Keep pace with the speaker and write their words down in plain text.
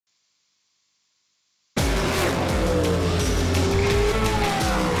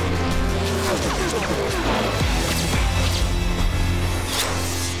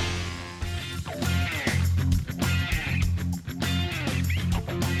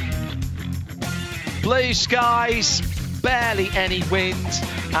Blue skies, barely any wind,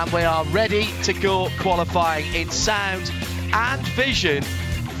 and we are ready to go qualifying in sound and vision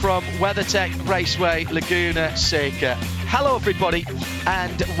from WeatherTech Raceway Laguna Seca. Hello everybody,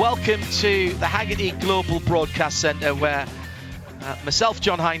 and welcome to the Haggerty Global Broadcast Centre, where myself,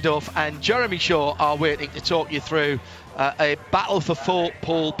 John Hindhaugh, and Jeremy Shaw are waiting to talk you through a battle for 4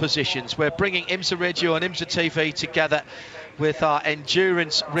 pole positions. We're bringing IMSA Radio and IMSA TV together with our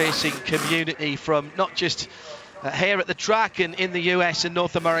endurance racing community from not just here at the track and in the US and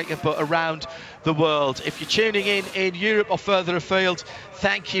North America, but around the world. If you're tuning in Europe or further afield,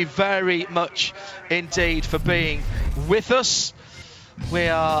 thank you very much indeed for being with us. We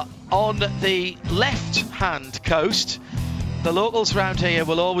are on the left-hand coast. The locals around here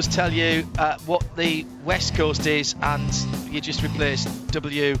will always tell you what the west coast is, and you just replace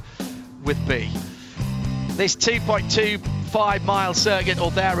W with B. This 2.25 mile circuit or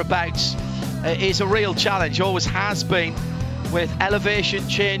thereabouts is a real challenge, always has been, with elevation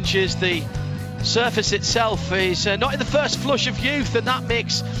changes. The surface itself is not in the first flush of youth, and that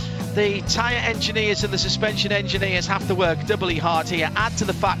makes the tyre engineers and the suspension engineers have to work doubly hard here. Add to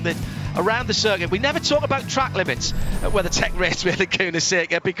the fact that around the circuit, we never talk about track limits at WeatherTech Raceway Laguna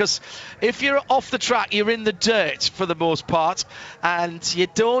Seca, because if you're off the track, you're in the dirt for the most part, and you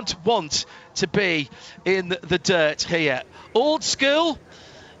don't want to be in the dirt here. Old school?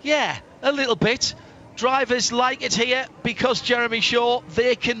 Yeah, a little bit. Drivers like it here because, Jeremy Shaw,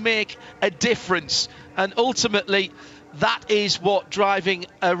 they can make a difference, and ultimately that is what driving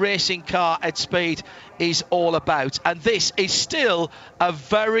a racing car at speed is all about. And this is still a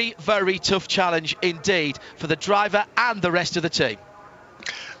very, very tough challenge indeed for the driver and the rest of the team.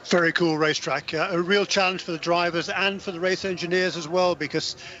 Very cool racetrack, a real challenge for the drivers and for the race engineers as well,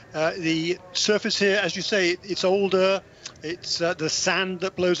 because the surface here, as you say, it's older. It's the sand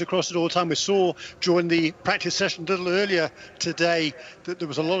that blows across it all the time. We saw during the practice session a little earlier today that there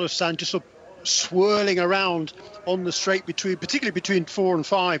was a lot of sand just sort of swirling around on the straight, particularly between 4 and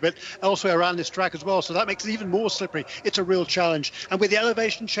 5, but elsewhere around this track as well. So that makes it even more slippery. It's a real challenge. And with the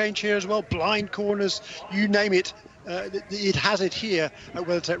elevation change here as well, blind corners, you name it, it has it here at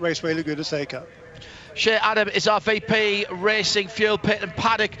WeatherTech Raceway Laguna Seca. Shea Adam is our VP Racing, Fuel Pit and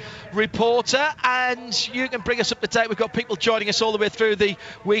Paddock reporter, and you can bring us up to date. We've got people joining us all the way through the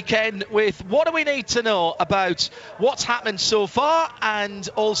weekend with what do we need to know about what's happened so far, and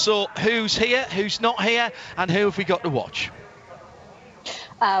also who's here, who's not here, and who have we got to watch.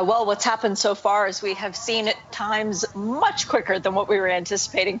 Well, what's happened so far is we have seen at times much quicker than what we were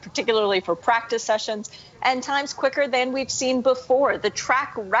anticipating, particularly for practice sessions, and times quicker than we've seen before. The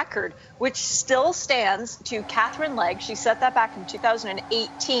track record, which still stands to Catherine Legg, she set that back in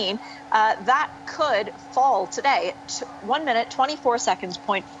 2018, that could fall today. 1 minute, 24 seconds,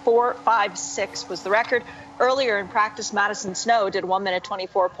 .456 was the record. Earlier in practice, Madison Snow did 1 minute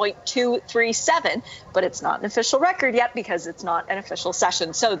 24.237, but it's not an official record yet because it's not an official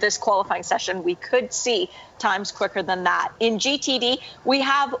session. So this qualifying session, we could see times quicker than that. In GTD, we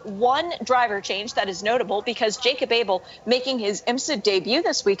have one driver change that is notable because Jacob Abel making his IMSA debut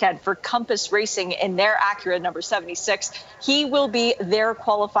this weekend for Compass Racing in their Acura number 76. He will be their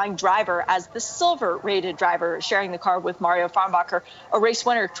qualifying driver as the silver rated driver, sharing the car with Mario Farnbacher, a race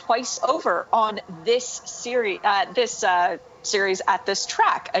winner twice over on this series at this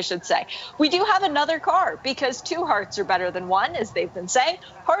track, I should say. We do have another car because 2 hearts are better than 1, as they've been saying.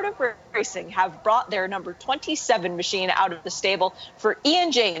 Heart of Racing have brought their number 27 machine out of the stable for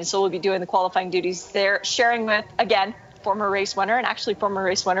Ian James, so we'll be doing the qualifying duties there, sharing with, again, former race winner and actually former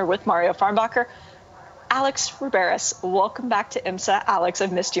race winner with Mario Farnbacher, Alex Riberas. Welcome back to IMSA. Alex,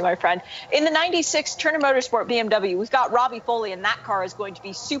 I've missed you, my friend. In the 96 Turner Motorsport BMW, we've got Robbie Foley, and that car is going to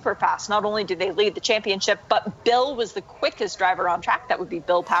be super fast. Not only did they lead the championship, but Bill was the quickest driver on track. That would be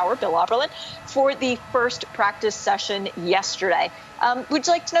Bill Power, Bill Oberlin, for the first practice session yesterday. Would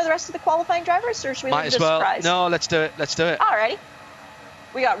you like to know the rest of the qualifying drivers, or should we leave it a surprise? No, let's do it. Let's do it. All righty.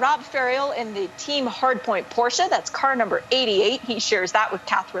 We got Rob Ferriel in the Team Hardpoint Porsche. That's car number 88. He shares that with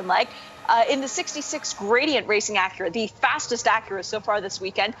Catherine Legg. In the 66 Gradient Racing Acura, the fastest Acura so far this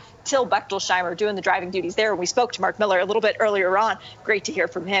weekend, Till Bechtelsheimer doing the driving duties there. And we spoke to Mark Miller a little bit earlier on. Great to hear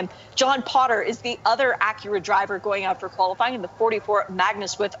from him. John Potter is the other Acura driver going out for qualifying in the 44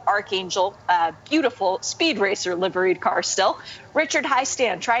 Magnus with Archangel. Beautiful speed racer liveried car still. Richard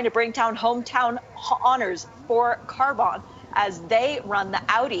Highstand trying to bring down hometown honors for Carbon as they run the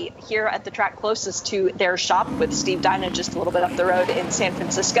Audi here at the track closest to their shop with Steve Dyna just a little bit up the road in San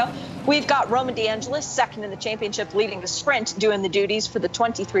Francisco. We've got Roman DeAngelis, second in the championship, leading the sprint, doing the duties for the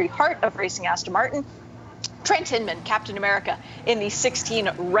 23 Heart of Racing Aston Martin. Trent Hinman, Captain America, in the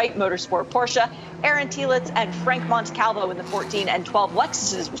 16 Wright Motorsport Porsche, Aaron Telitz and Frank Montecalvo in the 14 and 12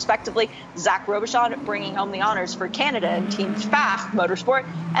 Lexuses, respectively, Zach Robichon bringing home the honors for Canada in Team Fast Motorsport,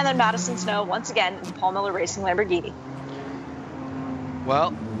 and then Madison Snow, once again, in the Paul Miller Racing Lamborghini.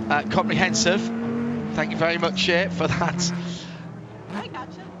 Well, comprehensive. Thank you very much for that. I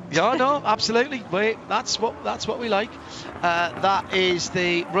gotcha. Yeah, no, absolutely. That's what we like. That is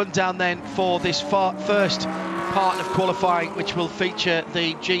the rundown then for this first part of qualifying, which will feature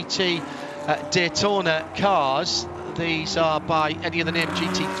the GT Daytona cars. These are by any other name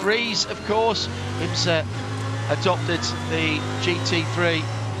GT3s, of course. IMSA adopted the GT3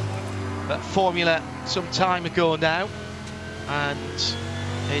 formula some time ago now, and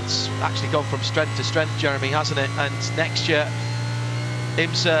it's actually gone from strength to strength, Jeremy, hasn't it? And next year,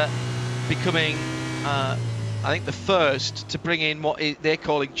 IMSA becoming, I think, the first to bring in what they're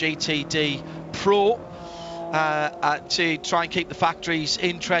calling GTD Pro to try and keep the factories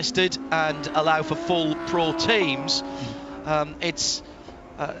interested and allow for full pro teams. It's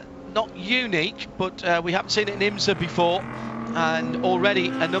not unique, but we haven't seen it in IMSA before, and already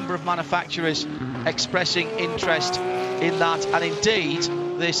a number of manufacturers expressing interest in that. And indeed,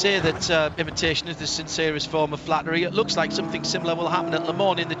 they say that imitation is the sincerest form of flattery. It looks like something similar will happen at Le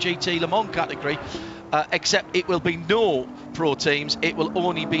Mans in the GT Le Mans category, except it will be no pro teams, it will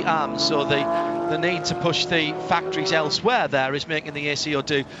only be AMS. So the need to push the factories elsewhere there is making the ACO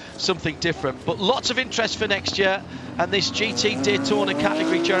do something different. But lots of interest for next year, and this GT Daytona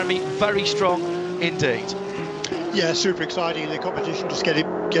category, Jeremy, very strong indeed. Yeah, super exciting. The competition just getting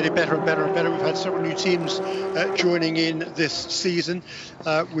better and better and better. We've had several new teams joining in this season.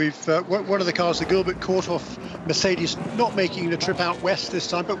 We've one of the cars, the Gilbert Korthoff Mercedes, not making the trip out west this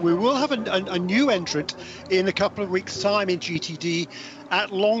time, but we will have a new entrant in a couple of weeks' time in GTD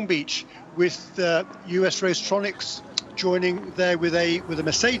at Long Beach with US Racetronics joining there with a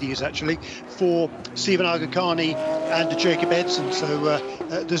Mercedes actually for Stephen Agakani and Jacob Edson. So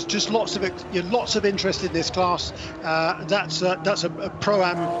there's just lots of interest in this class. That's a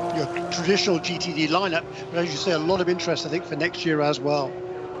Pro-Am, traditional GTD lineup, but as you say, a lot of interest I think for next year as well.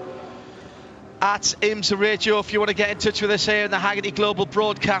 At IMSA Radio, if you want to get in touch with us here in the Haggerty Global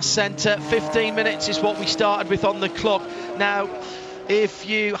Broadcast Centre, 15 minutes is what we started with on the clock. Now, if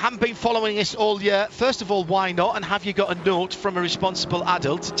you haven't been following us all year, first of all, why not? And have you got a note from a responsible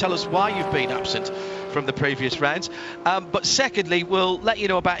adult to tell us why you've been absent from the previous rounds? But secondly, we'll let you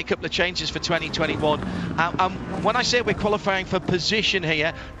know about a couple of changes for 2021. When I say we're qualifying for position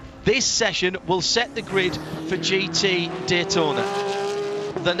here, this session will set the grid for GT Daytona.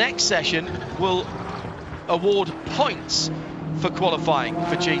 The next session will award points for qualifying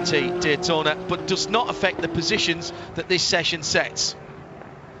for GT Daytona, but does not affect the positions that this session sets.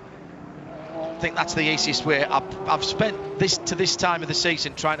 I think that's the easiest way. I've spent this time of the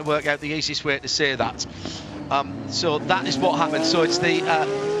season trying to work out the easiest way to say that. So that is what happens. So it's the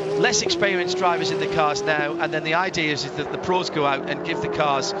less experienced drivers in the cars now, and then the idea is that the pros go out and give the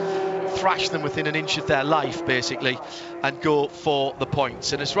cars, thrash them within an inch of their life basically, and go for the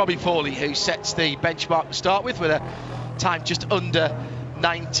points. And it's Robbie Foley who sets the benchmark to start with a time just under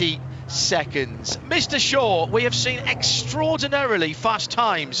 90 seconds. Mr. Shaw, we have seen extraordinarily fast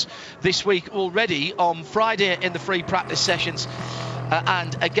times this week already, on Friday in the free practice sessions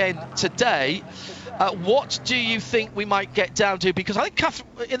and again today. What do you think we might get down to? Because I think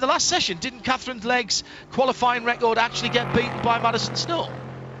in the last session, didn't Catherine Legg's qualifying record actually get beaten by Madison Snow?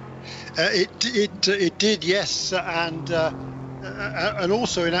 It did, yes, and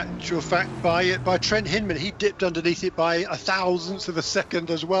also in actual fact by Trent Hinman. He dipped underneath it by a thousandth of a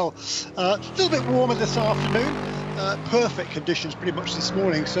second as well. A little bit warmer this afternoon, perfect conditions pretty much this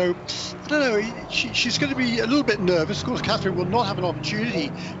morning, so I don't know, she's going to be a little bit nervous. Of course, Catherine will not have an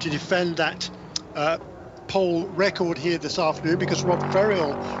opportunity to defend that pole record here this afternoon because Rob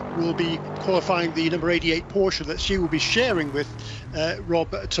Ferriol will be qualifying the number 88 Porsche that she will be sharing with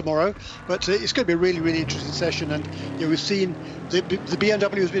Rob tomorrow. But it's going to be a really, really interesting session. And we've seen the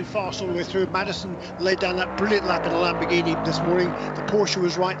BMW has been fast all the way through. Madison laid down that brilliant lap in a Lamborghini this morning. The Porsche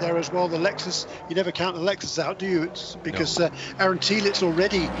was right there as well. The Lexus, you never count the Lexus out, do you? It's because Aaron Telitz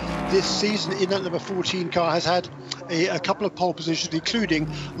already this season in that number 14 car has had a couple of pole positions, including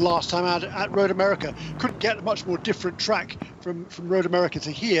last time out at Road America. Couldn't get a much more different track from Road America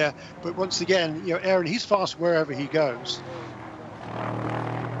to here, but once again, Aaron, he's fast wherever he goes.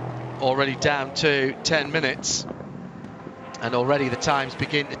 Already down to 10 minutes, and already the times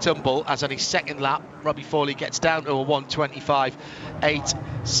begin to tumble as on his second lap Robbie Foley gets down to a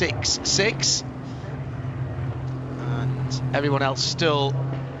 1:25.866, and everyone else still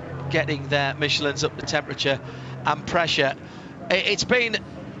getting their Michelins up to temperature and pressure. It's been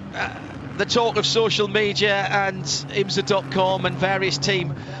the talk of social media and IMSA.com and various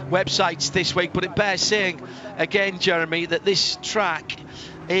team websites this week, but it bears saying again, Jeremy, that this track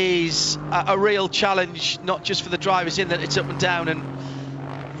is a real challenge, not just for the drivers in that it's up and down and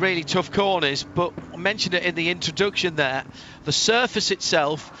really tough corners, but I mentioned it in the introduction there, the surface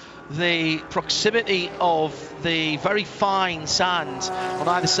itself, the proximity of the very fine sand on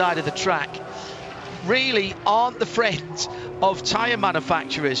either side of the track really aren't the friends of tyre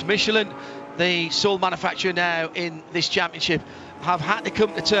manufacturers. Michelin, the sole manufacturer now in this championship, have had to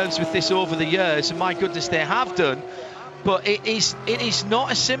come to terms with this over the years, and my goodness, they have done. But it is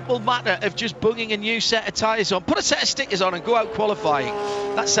not a simple matter of just bunging a new set of tyres on, put a set of stickers on and go out qualifying.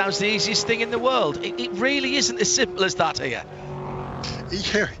 That sounds the easiest thing in the world. It really isn't as simple as that here.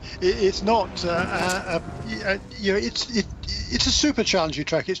 Yeah, it's not. It's a super challenging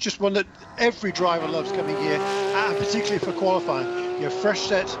track. It's just one that every driver loves coming here, and particularly for qualifying. Fresh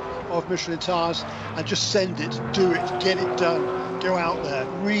set of Michelin tyres and just send it, do it, get it done, go out there.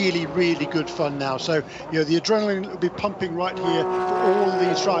 Really, really good fun now. So the adrenaline will be pumping right here for all of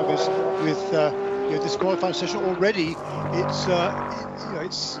these drivers with this qualifying session already. It's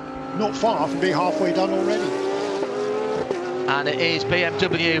not far from being halfway done already. And it is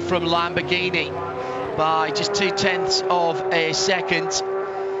BMW from Lamborghini by just 0.2 of a second.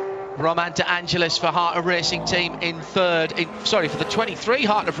 Roman De Angelis for Heart of Racing team in third. For the 23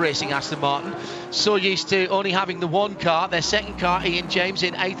 Heart of Racing Aston Martin. So used to only having the one car. Their second car, Ian James,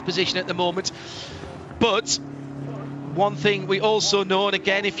 in 8th position at the moment. But one thing we also know, and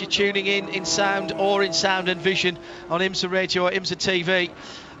again, if you're tuning in sound or in sound and vision on IMSA Radio or IMSA TV,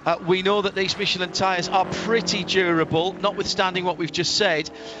 we know that these Michelin tyres are pretty durable, notwithstanding what we've just said.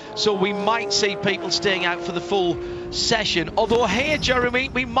 So we might see people staying out for the full session. Although here, Jeremy,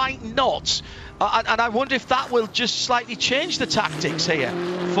 we might not. And I wonder if that will just slightly change the tactics here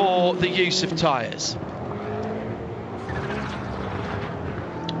for the use of tyres.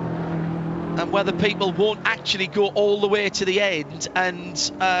 And whether people won't actually go all the way to the end and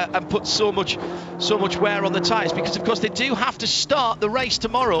put so much wear on the tyres, because of course they do have to start the race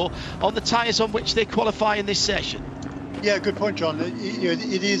tomorrow on the tyres on which they qualify in this session. Yeah, good point, John.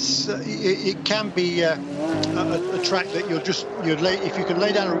 It can be a track that if you can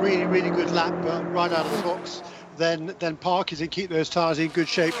lay down a really, really good lap right out of the box, then park it and keep those tyres in good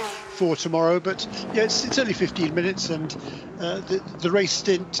shape for tomorrow. But yeah, it's only 15 minutes, and the race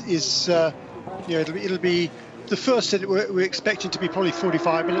stint is it'll be the first stint we're expecting to be probably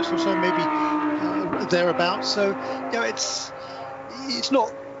 45 minutes or so, maybe thereabouts. So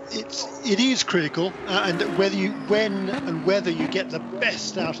it is critical, and whether you get the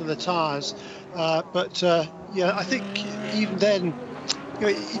best out of the tyres. I think even then,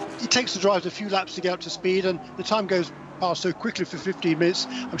 it takes the drivers a few laps to get up to speed, and the time goes past so quickly for 15 minutes.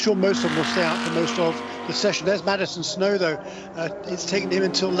 I'm sure most of them will stay out for most of the session. There's Madison Snow, though. It's taken him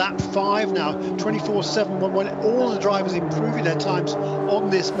until lap 5 now, 24.711. All the drivers improving their times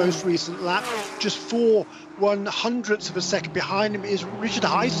on this most recent lap. Just 4/100ths of a second behind him is Richard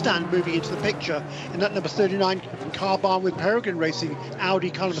Heistand moving into the picture in that number 39 car barn with Peregrine Racing,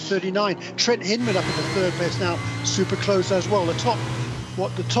 Audi car number 39. Trent Hinman up in the 3rd place now, super close as well. The top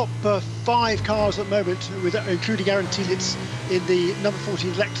 5 cars at the moment, including Aaron Tielitz in the number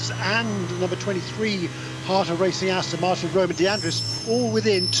 14 Lexus and the number 23 Heart of Racing Aston Martin, Roman De Andres, all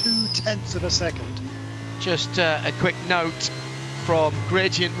within 0.2 of a second. Just a quick note from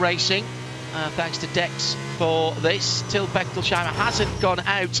Gradient Racing, thanks to Dex for this. Till Bechtelsheimer hasn't gone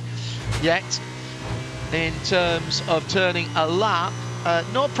out yet in terms of turning a lap.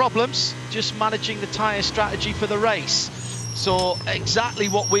 No problems, just managing the tyre strategy for the race. So exactly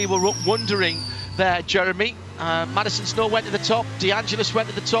what we were wondering there, Jeremy. Madison Snow went to the top, De Angelis went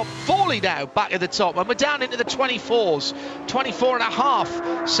to the top, Foley now back at the top, and we're down into the 24s,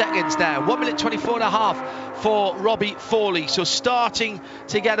 24.5 seconds now, 1 minute 24.5 for Robbie Foley. So starting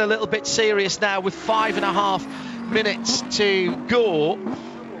to get a little bit serious now with 5.5 minutes to go,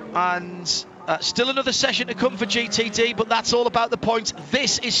 and still another session to come for GTD, but that's all about the points.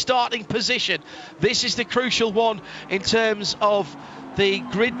 This is starting position. This is the crucial one in terms of the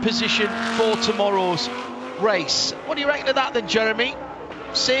grid position for tomorrow's race. What do you reckon of that then, Jeremy?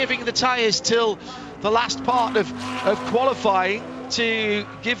 Saving the tyres till the last part of qualifying to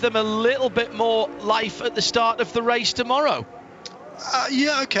give them a little bit more life at the start of the race tomorrow.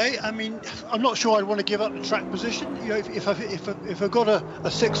 Yeah, okay. I mean, I'm not sure I'd want to give up the track position. You know, if I've got a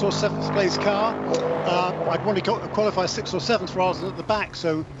 6th or 7th place car, I'd want to qualify 6th or 7th rather than at the back.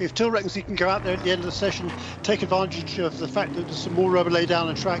 So if Till reckons he can go out there at the end of the session, take advantage of the fact that there's some more rubber laid down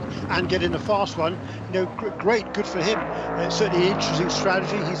on track and get in a fast one, you know, great, good for him. It's certainly an interesting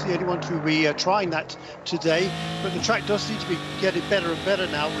strategy. He's the only one to be trying that today. But the track does seem to be getting better and better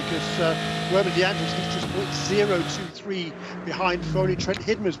now, because Roman DeAndres, he's just 0.023 behind Foley. Trent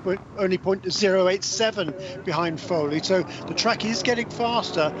Hidman's only 0.087 behind Foley. So the track is getting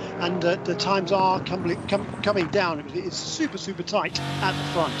faster, and the times are coming down. It's super, super tight at the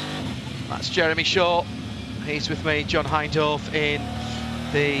front. That's Jeremy Shaw. He's with me, John Hindhaugh, in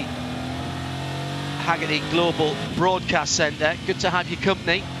the Haggerty Global Broadcast Centre. Good to have your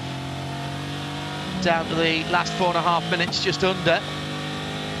company. Down to the last 4.5 minutes, just under.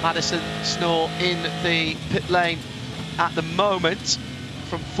 Madison Snow in the pit lane at the moment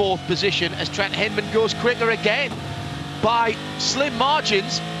from 4th position, as Trent Hindman goes quicker again by slim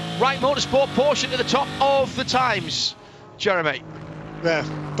margins. Wright Motorsport Porsche to the top of the times. Jeremy. Yeah,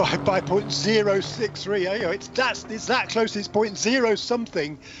 by 0.063. You know, it's that close. It's 0.0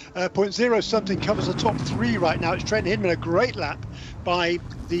 something. 0.0 something covers the top 3 right now. It's Trent Hindman, a great lap by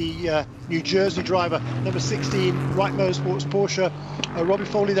the New Jersey driver, number 16, Wright Motorsports Porsche. Robbie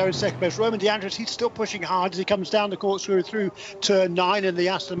Foley there in 2nd place. Roman DeAndres, he's still pushing hard as he comes down the corkscrew through turn 9, and the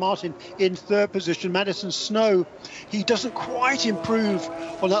Aston Martin in 3rd position. Madison Snow, he doesn't quite improve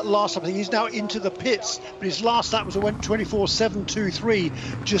on that last lap. I think he's now into the pits, but his last lap was a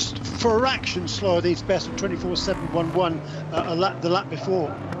 24.723, just a fraction slower than his best of 24.711 the lap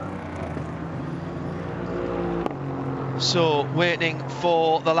before. So waiting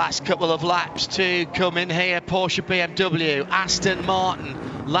for the last couple of laps to come in here. Porsche, BMW, Aston Martin,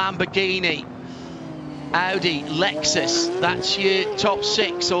 Lamborghini, Audi, Lexus. That's your top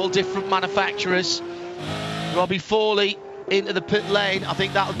 6, all different manufacturers. Robbie Foley into the pit lane. I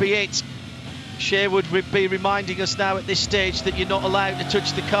think that'll be it. Sherwood would be reminding us now at this stage that you're not allowed to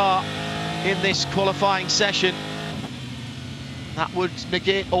touch the car in this qualifying session. That would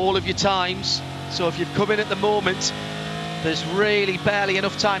negate all of your times. So if you've come in at the moment, there's really barely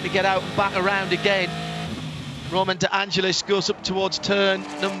enough time to get out and back around again. Roman DeAngelis goes up towards turn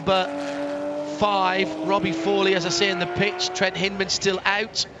number 5. Robbie Foley, as I say, in the pitch. Trent Hindman still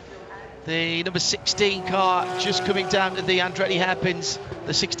out. The number 16 car just coming down to the Andretti hairpins.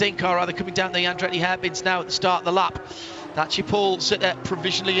 The 16 car rather coming down to the Andretti hairpins now at the start of the lap. That's your pole sitter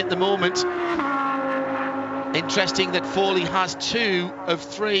provisionally at the moment. Interesting that Foley has 2 of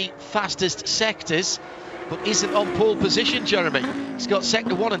 3 fastest sectors, but isn't on pole position, Jeremy. He's got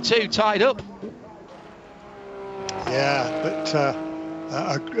sector 1 and 2 tied up. Yeah, but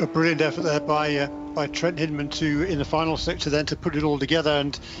a brilliant effort there by Trent Hindman in the final sector then to put it all together.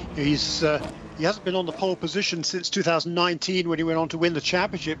 And he hasn't been on the pole position since 2019 when he went on to win the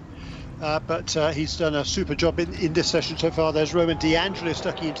championship. But he's done a super job in this session so far. There's Roman DeAngelis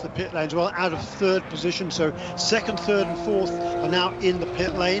ducking into the pit lane as well, out of 3rd position. So 2nd, 3rd and 4th are now in the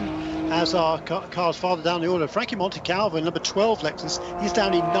pit lane, as are cars farther down the order. Frankie Montecalvo, number 12 Lexus, he's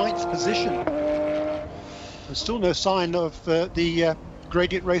down in 9th position. There's still no sign of the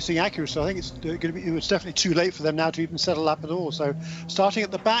Gradient Racing Acura, so I think it's definitely too late for them now to even set a lap at all. So starting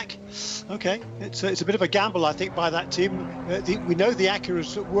at the back, okay, it's a bit of a gamble, I think, by that team. We know the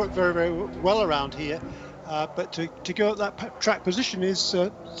Acuras work very, very well around here, but to go at that track position is,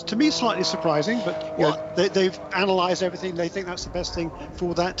 to me, slightly surprising. But you know, they've analysed everything. They think that's the best thing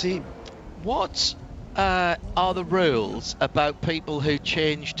for that team. What are the rules about people who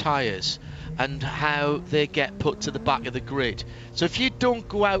change tyres and how they get put to the back of the grid? So if you don't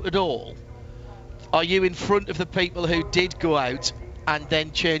go out at all, are you in front of the people who did go out and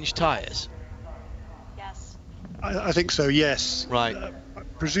then change tyres? Yes. I think so, yes. Right.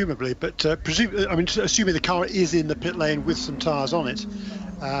 Presumably, but assuming the car is in the pit lane with some tyres on it,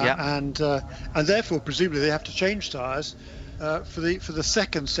 and therefore presumably they have to change tyres for the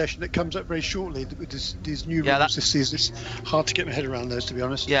second session that comes up very shortly with these new rules this season. It's hard to get my head around those, to be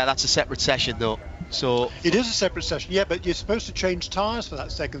honest. Yeah, that's a separate session though. So it is a separate session, yeah, but you're supposed to change tyres for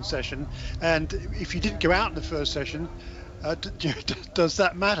that second session, and if you didn't go out in the first session, does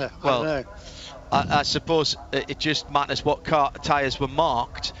that matter? Well, I don't know. I suppose it just matters what tyres were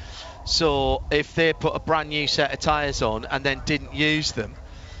marked. So if they put a brand new set of tyres on and then didn't use them,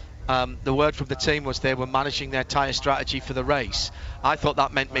 the word from the team was they were managing their tyre strategy for the race. I thought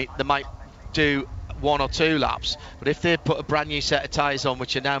that meant they might do 1 or 2 laps, but if they put a brand new set of tyres on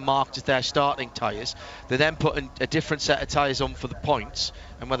which are now marked as their starting tyres, they then put a different set of tyres on for the points,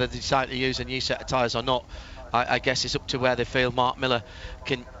 and whether they decide to use a new set of tyres or not, I guess it's up to where they feel Mark Miller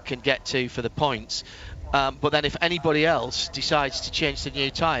can get to for the points. But then if anybody else decides to change to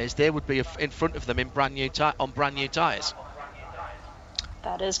new tyres, they would be in front of them in brand new tyres.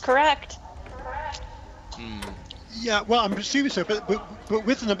 That is correct. Yeah, well, I'm assuming so, but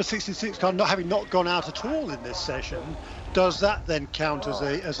with the number 66 car not gone out at all in this session, does that then count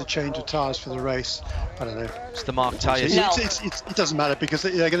as a change of tyres for the race? I don't know. It's the marked tyres. No. It doesn't matter because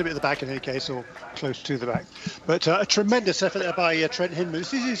they're going to be at the back in any case or close to the back. But a tremendous effort there by Trent Hinman.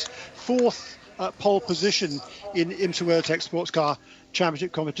 This is his fourth pole position in IMSA WeatherTech SportsCar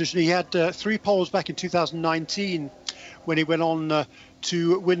Championship competition. He had 3 poles back in 2019 when he went on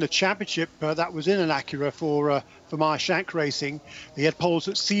to win the championship. That was in an Acura for Meyer Shank Racing. He had poles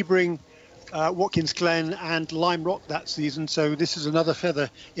at Sebring, Watkins Glen and Lime Rock that season. So this is another feather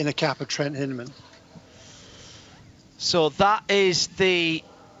in the cap of Trent Hinman. So that is the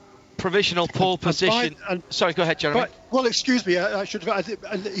provisional pole position. Sorry, go ahead, Jeremy. Well, excuse me, I should have.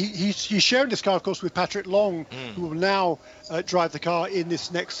 He's sharing this car, of course, with Patrick Long, who will now drive the car in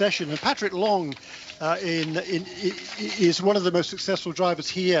this next session. And Patrick Long is one of the most successful drivers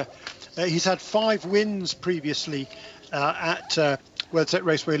here. He's had 5 wins previously at WeatherTech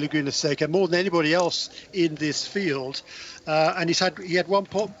Raceway Laguna Seca, more than anybody else in this field. And he had one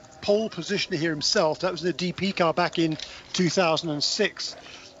pole position here himself. That was in a DP car back in 2006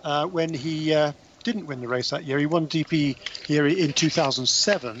 when he didn't win the race that year. He won DP here in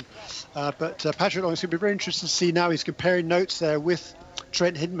 2007. But Patrick Long is going to be very interesting to see now. He's comparing notes there with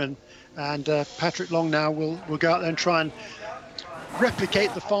Trent Hinman. And Patrick Long now will go out there and try and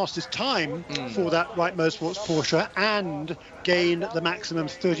replicate the fastest time for that Wright Motorsports Porsche and gain the maximum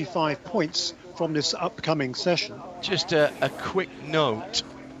 35 points from this upcoming session. Just a quick note.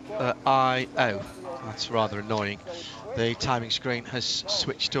 That's rather annoying. The timing screen has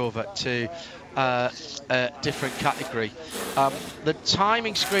switched over to a different category. The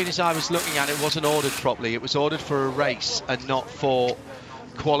timing screen, as I was looking at it, wasn't ordered properly. It was ordered for a race and not for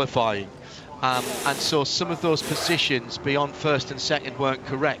qualifying. And so some of those positions beyond first and second weren't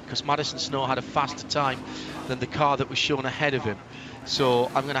correct because Madison Snow had a faster time than the car that was shown ahead of him. So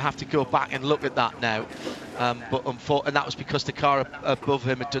I'm going to have to go back and look at that now. And that was because the car above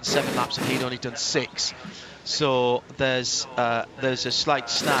him had done 7 laps and he'd only done 6. So there's a slight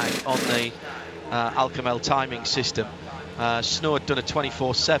snag on the Alcamel timing system. Snow had done a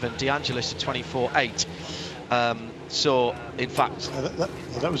 24.7, DeAngelis a 24.8. So, in fact...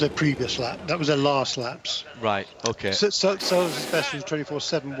 that was their previous lap. That was their last laps. Right, okay. So his best was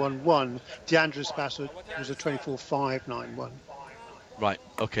 24.711. DeAngelis' best was a 24.591. Right,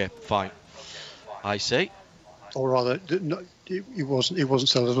 okay, fine. I see. Or rather, no, it wasn't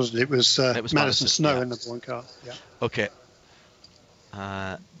Sellers, wasn't it? It was Madison Snow in the number 1 car. Yeah. Okay.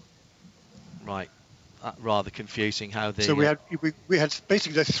 Right. Rather confusing how the... So we had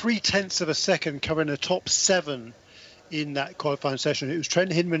basically 0.3 of a second covering the top 7 in that qualifying session. It was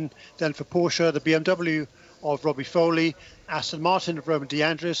Trent Hinman then for Porsche, the BMW of Robbie Foley, Aston Martin of Roman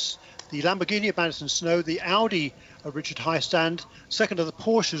DeAndres, the Lamborghini of Madison Snow, the Audi of Richard Highstand, second of the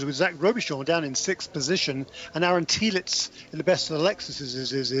Porsches with Zach Robichon down in 6th position, and Aaron Tielitz in the best of the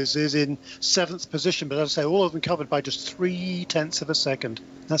Lexuses is in 7th position. But as I say, all of them covered by just 0.3 of a second.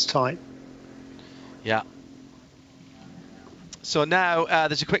 That's tight. Yeah. So now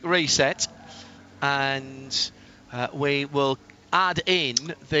there's a quick reset, and we will add in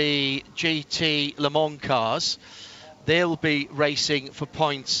the GT Le Mans cars. They'll be racing for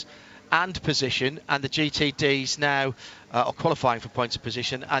points and position, and the GTDs now are qualifying for points and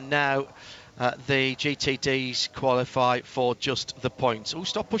position, and now the GTDs qualify for just the points. Oh,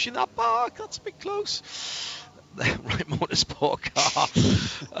 stop pushing that back, that's a bit close. Right, motorsport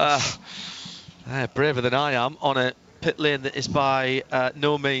car. Braver than I am on a pit lane that is by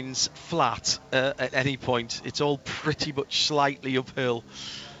no means flat at any point. It's all pretty much slightly uphill,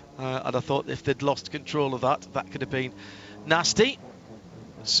 and I thought if they'd lost control of that could have been nasty.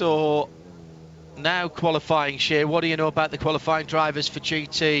 So now qualifying, Shea, what do you know about the qualifying drivers for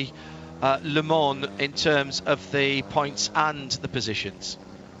GT Le Mans in terms of the points and the positions?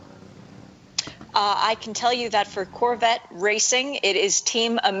 I can tell you that for Corvette Racing, it is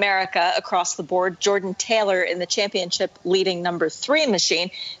Team America across the board. Jordan Taylor in the championship leading number 3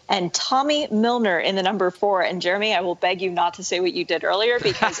 machine, and Tommy Milner in the number 4. And Jeremy, I will beg you not to say what you did earlier,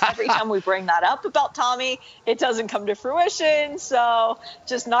 because every time we bring that up about Tommy, it doesn't come to fruition. So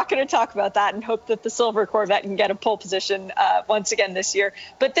just not going to talk about that and hope that the silver Corvette can get a pole position once again this year,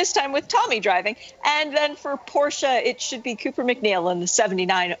 but this time with Tommy driving. And then for Porsche, it should be Cooper McNeil in the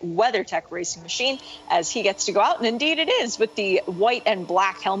 79 WeatherTech Racing machine. scene as he gets to go out. And indeed it is, with the white and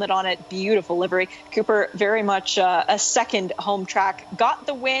black helmet on it. Beautiful livery. Cooper, very much a second home track. Got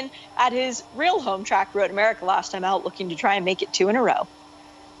the win at his real home track, Road America, last time out, looking to try and make it 2 in a row.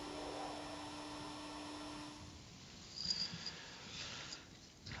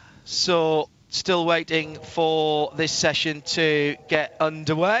 So, still waiting for this session to get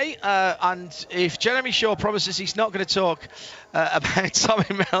underway. And if Jeremy Shaw promises he's not going to talk about Tommy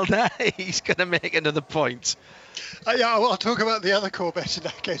Milner, he's going to make another point. Yeah, well, I'll talk about the other Corvette in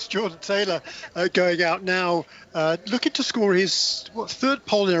that case. Jordan Taylor going out now, looking to score his third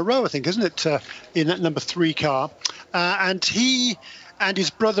pole in a row, I think, isn't it, in that number 3 car. And he and his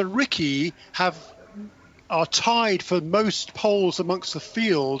brother Ricky are tied for most poles amongst the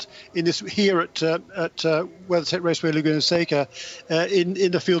field in this here at WeatherTech Raceway Laguna Seca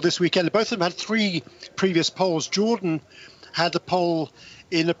in the field this weekend. Both of them had 3 previous poles. Jordan had the pole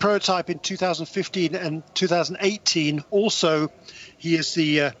in the prototype in 2015 and 2018. Also, he is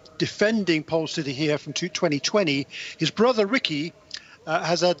the defending pole sitter here from 2020. His brother Ricky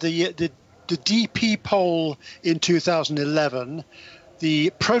has had the DP pole in 2011.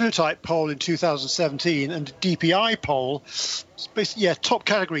 The prototype pole in 2017 and the DPI pole, basically, top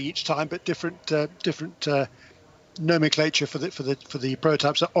category each time, but different nomenclature for the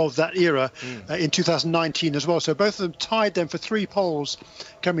prototypes of that era in 2019 as well. So both of them tied them for 3 poles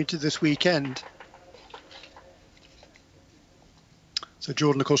coming to this weekend. So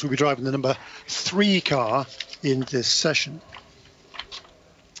Jordan, of course, will be driving the number 3 car in this session.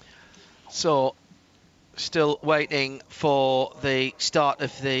 So, still waiting for the start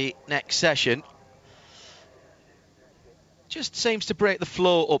of the next session. Just seems to break the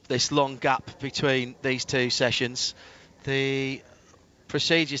flow up, this long gap between these 2 sessions. The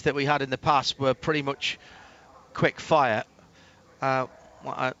procedures that we had in the past were pretty much quick fire. I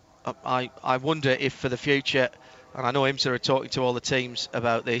wonder if for the future, and I know IMSA are talking to all the teams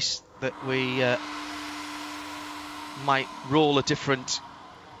about this, that we might roll a different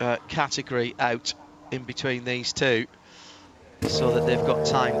category out in between these 2, so that they've got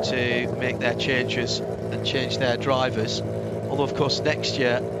time to make their changes and change their drivers. Although, of course, next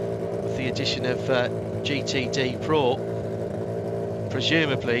year, with the addition of GTD Pro,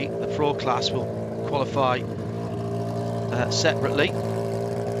 presumably the Pro class will qualify separately.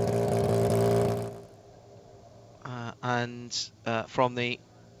 And from the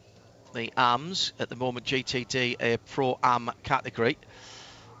AMs, at the moment, GTD a Pro AM category.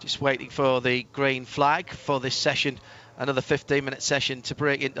 Just waiting for the green flag for this session, another 15-minute session to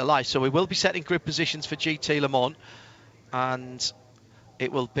break into life. So we will be setting grid positions for GT Le Mans, and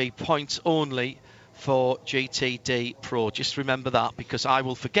it will be points only for GTD Pro. Just remember that, because I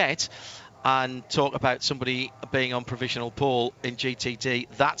will forget and talk about somebody being on provisional pole in GTD.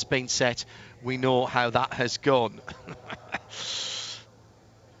 That's been set. We know how that has gone.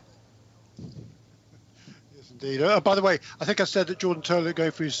 By the way, I think I said that Jordan Taylor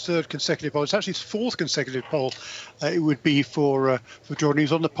going for his 3rd consecutive pole. It's actually his 4th consecutive pole. It would be for Jordan. He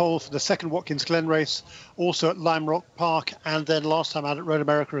was on the pole for the 2nd Watkins Glen race, also at Lime Rock Park, and then last time out at Road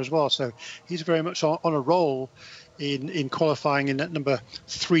America as well. So he's very much on a roll in qualifying in that number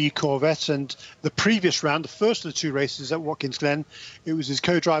 3 Corvette. And the previous round, the first of the 2 races at Watkins Glen, it was his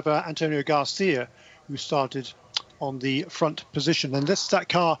co-driver Antonio Garcia who started on the front position. And that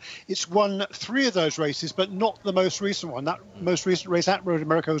car, it's won 3 of those races, but not the most recent one. That most recent race at Road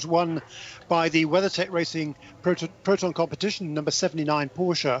America was won by the WeatherTech Racing Proton Competition number 79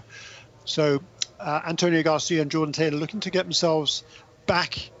 Porsche. So Antonio Garcia and Jordan Taylor looking to get themselves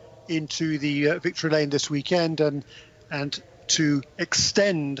back into the victory lane this weekend and to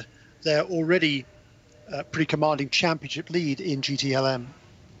extend their already pretty commanding championship lead in GTLM.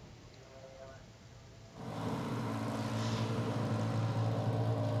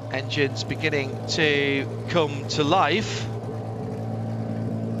 Engines beginning to come to life,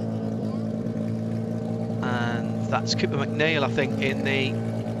 and that's Cooper McNeil, I think, in the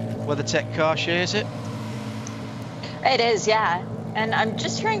WeatherTech car share, is it? It is, yeah. And I'm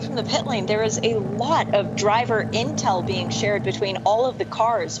just hearing from the pit lane, there is a lot of driver intel being shared between all of the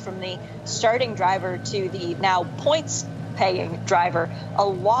cars, from the starting driver to the now points paying driver. A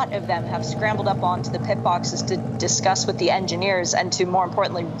lot of them have scrambled up onto the pit boxes to discuss with the engineers and to, more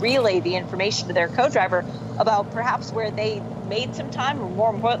importantly, relay the information to their co-driver about perhaps where they made some time, or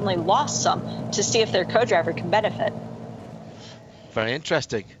more importantly, lost some, to see if their co-driver can benefit. Very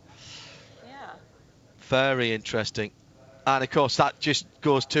interesting. Yeah. Very interesting. And of course, that just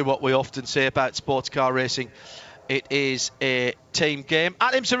goes to what we often say about sports car racing. It is a team game.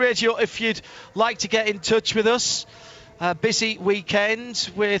 At IMSA Radio, if you'd like to get in touch with us, busy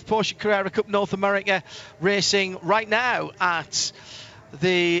weekend with Porsche Carrera Cup North America racing right now at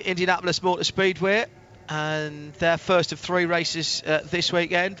the Indianapolis Motor Speedway, and their first of 3 races this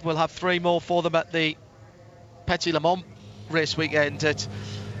weekend. We'll have 3 more for them at the Petit Le Mans race weekend at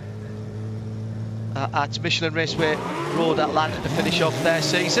Michelin Raceway Road Atlanta to finish off their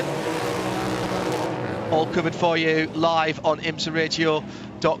season. All covered for you live on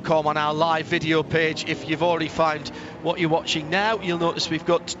IMSARadio.com on our live video page. If you've already found what you're watching now, you'll notice we've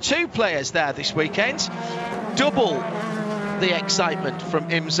got 2 players there this weekend. Double the excitement from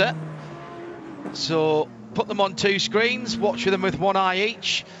IMSA. So put them on 2 screens, watch them with 1 eye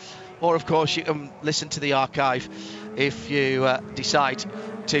each, or of course you can listen to the archive if you decide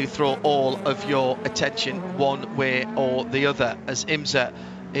to throw all of your attention one way or the other, as IMSA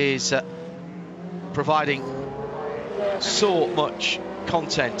is providing so much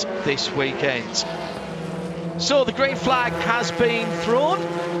content this weekend. So the green flag has been thrown,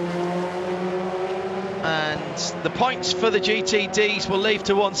 and the points for the GTDs we'll leave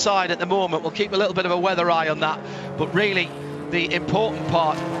to one side at the moment. We'll keep a little bit of a weather eye on that, but really the important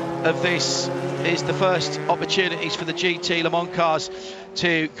part of this is the first opportunities for the GT Le Mans cars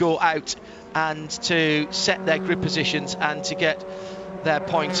to go out and to set their grid positions and to get their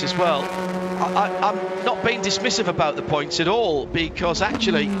points as well. I'm not being dismissive about the points at all, because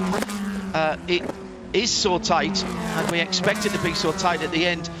actually it is so tight, and we expect it to be so tight at the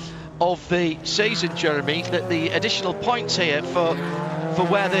end of the season, Jeremy, that the additional points here for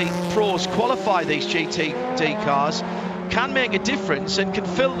where the pros qualify these GTD cars can make a difference and can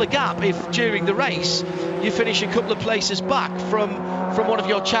fill the gap if during the race you finish a couple of places back from one of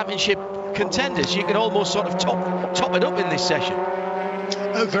your championship contenders. You can almost sort of top it up in this session.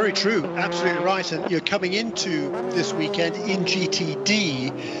 Oh, very true. Absolutely right. And you're coming into this weekend in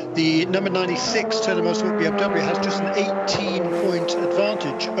GTD. The number 96 Turner Motorsport BMW has just an 18-point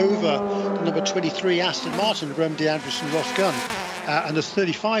advantage over the number 23 Aston Martin, Rome DeAndres and Ross Gunn, and there's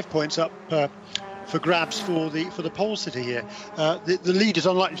 35 points up for grabs for the pole sitter here. The lead is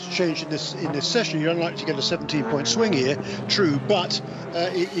unlikely to change in this session. You're unlikely to get a 17-point swing here, true, but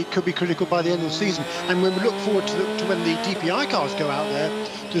it could be critical by the end of the season. And when we look forward to when the DPI cars go out there,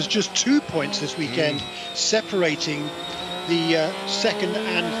 there's just 2 points this weekend separating the second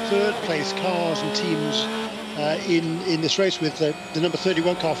and third place cars and teams in this race, with the number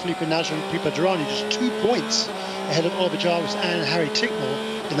 31 car, Felipe Nasr and Pipo Derani, just 2 points ahead of Oliver Jarvis and Harry Ticknell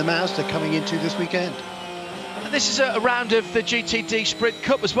in the Mazda coming into this weekend. And this is a round of the GTD Sprint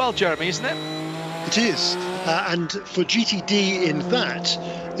Cup as well, Jeremy, isn't it? It is, and for GTD in that,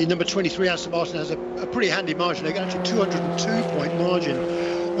 the number 23 Aston Martin has a pretty handy margin, actually 202-point margin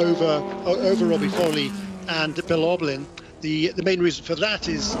over Robbie Foley and Bill Oberlin. The main reason for that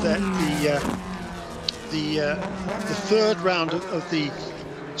is that the third round of the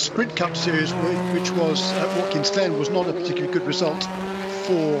Sprint Cup Series, which was at Watkins Glen, was not a particularly good result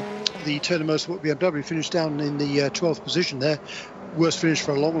for the Turner Motorsport BMW. Finished down in the 12th position there, worst finish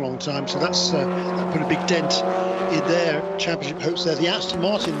for a long time, so that put a big dent in their championship hopes there. The Aston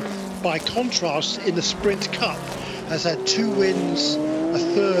Martin, by contrast, in the Sprint Cup has had 2 wins, a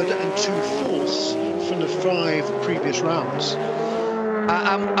third and 2 fourths from the 5 previous rounds.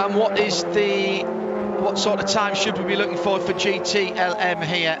 And what sort of time should we be looking forward for GTLM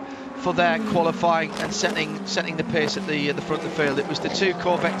here for their qualifying and setting the pace at the front of the field? It was the 2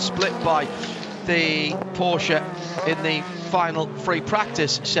 Corvettes split by the Porsche in the final free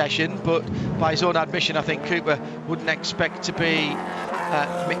practice session, but by his own admission, I think Cooper wouldn't expect to be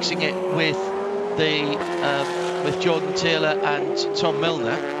mixing it with Jordan Taylor and Tom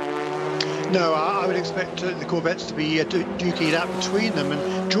Milner. No, I would expect the Corvettes to be duking it out between them.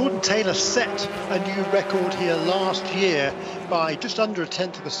 And Jordan Taylor set a new record here last year by just under a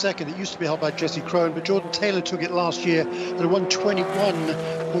tenth of a second. It used to be held by Jesse Krohn, but Jordan Taylor took it last year at a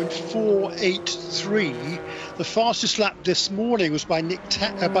 1:21.483. The fastest lap this morning was by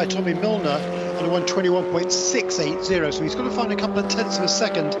Tommy Milner at a 1:21.680. So he's got to find a couple of tenths of a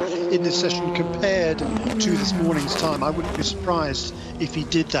second in this session compared to this morning's time. I wouldn't be surprised if he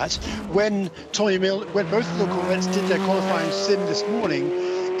did that. When both of the Corvettes did their qualifying sim this morning,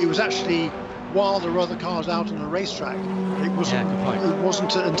 it was actually while there were other cars out on the racetrack. It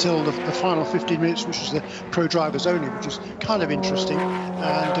wasn't until the final 15 minutes, which was the pro drivers only, which is kind of interesting.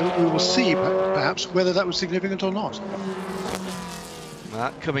 And we will see perhaps whether that was significant or not.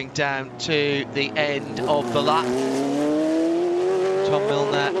 Coming down to the end of the lap, Tom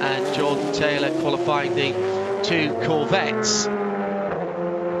Milner and Jordan Taylor qualifying the 2 Corvettes.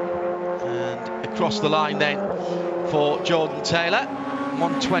 Across the line then for Jordan Taylor,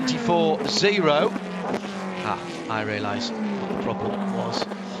 1:24.0, I realise what the problem was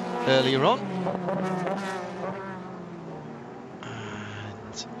earlier on.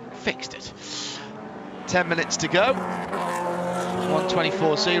 And fixed it. 10 minutes to go.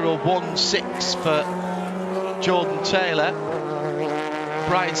 1:24.016 for Jordan Taylor.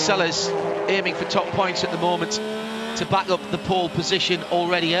 Brian Sellers aiming for top points at the moment to back up the pole position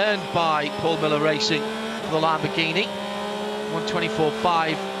already earned by Paul Miller Racing for the Lamborghini.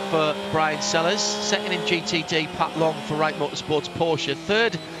 1:24.5 for Brian Sellers. Second in GTD, Pat Long for Wright Motorsports Porsche.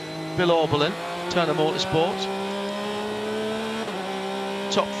 Third, Bill Oberlin, Turner Motorsport.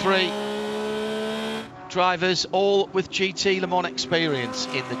 Top three drivers, all with GT Le Mans experience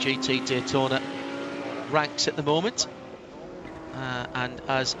in the GT Daytona ranks at the moment. And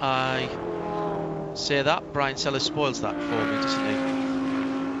as I say that, Brian Sellers spoils that for me, doesn't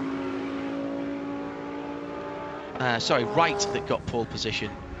he? Sorry, Wright that got pole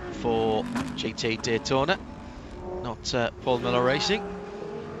position for GT Daytona, not Paul Miller Racing.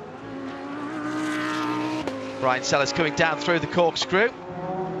 Brian Sellers coming down through the corkscrew.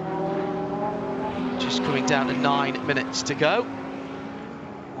 Just coming down to 9 minutes to go.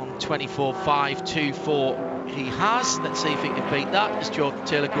 1:24.524 he has. Let's see if he can beat that as Jordan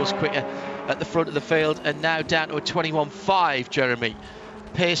Taylor goes quicker at the front of the field, and now down to a 21.5, Jeremy.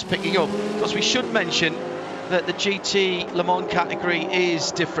 Pace picking up. Of course, we should mention that the GT Le Mans category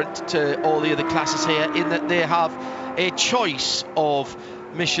is different to all the other classes here in that they have a choice of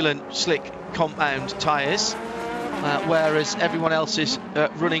Michelin slick compound tyres, whereas everyone else is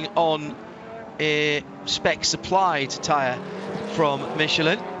running on a spec supplied tyre from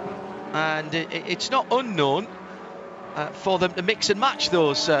Michelin, and it's not unknown for them to mix and match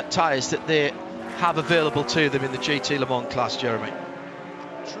those tyres that they have available to them in the GT Le Mans class, Jeremy.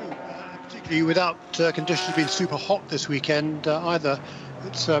 True, particularly without conditions being super hot this weekend either.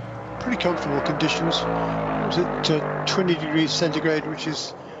 It's pretty comfortable conditions. It's at 20 degrees centigrade, which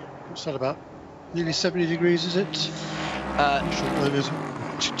is, what's that about? Nearly 70 degrees, is it? I'm sure that is.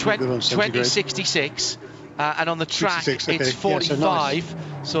 2066, and on the track 66, okay. It's 45,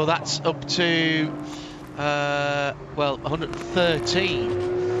 yeah, so that's up to well, 113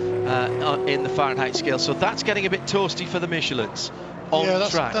 in the Fahrenheit scale, so that's getting a bit toasty for the Michelins on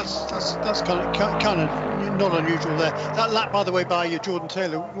track. That's kind of not unusual there. That lap, by the way, by Jordan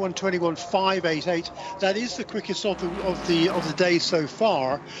Taylor, 1:21.588. That is the quickest of the day so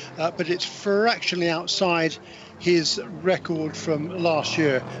far, but it's fractionally outside his record from last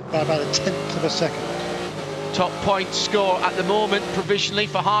year by about 1/10 of a second. Top point score at the moment provisionally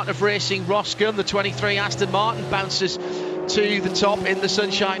for Heart of Racing Roscoe. The 23 Aston Martin bounces to the top in the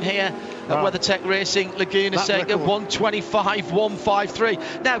sunshine here at WeatherTech Racing Laguna Seca. 1:25.153.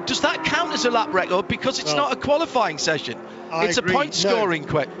 Now, does that count as a lap record? Because it's not a qualifying session. It's a point scoring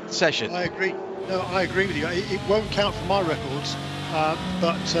session. I agree. No, I agree with you. It won't count for my records.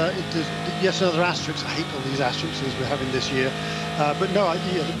 But yes, another asterisk. I hate all these asterisks we're having this year. But no,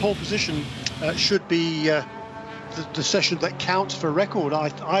 the pole position should be the session that counts for record,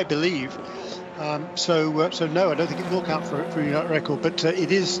 I believe. So no, I don't think it will count for your record, but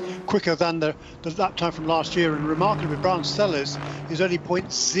it is quicker than the lap time from last year, and remarkably, Brian Sellers is only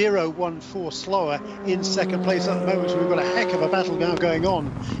 0.014 slower in second place at the moment, so we've got a heck of a battle now going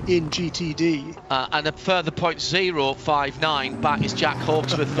on in GTD. And a further 0.059 back is Jack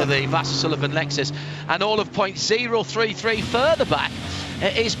Hawksworth for the Vassar Sullivan Lexus, and all of 0.033 further back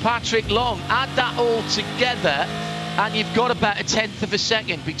is Patrick Long. Add that all together, and you've got about 1/10 of a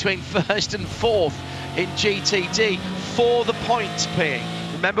second between first and fourth in GTD for the points paying.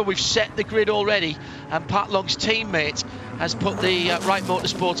 Remember, we've set the grid already, and Pat Long's teammate has put the Wright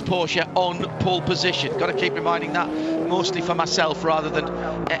Motorsports Porsche on pole position. Got to keep reminding that, mostly for myself rather than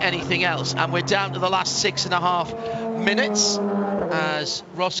anything else. And we're down to the last 6.5 minutes as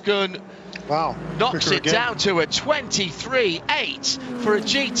Roscoe knocks it down to a 23.8 for a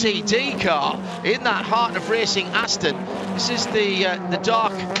GTD car in that Heart of Racing Aston. This is the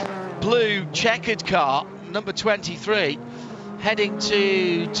dark blue checkered car, number 23, heading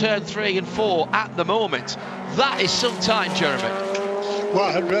to turn 3 and 4 at the moment. That is some time, Jeremy.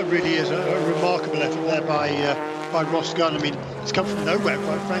 Well, it really is a remarkable effort there by Ross Gunn. I mean, it's come from nowhere,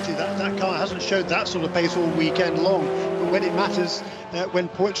 quite frankly. That car hasn't showed that sort of pace all weekend long. But when it matters, when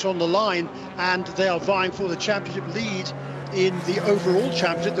points are on the line and they are vying for the championship lead in the overall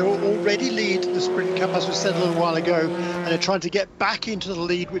championship, they already lead the Sprint Cup, as we said a little while ago, and they're trying to get back into the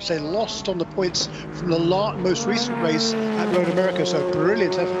lead, which they lost on the points from the most recent race at Road America. So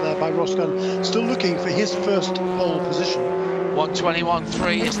brilliant effort there by Ross Gunn, still looking for his first pole position.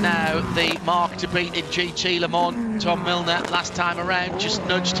 1:21.3 is now the mark to beat in GT Le Mans. Tom Milner last time around just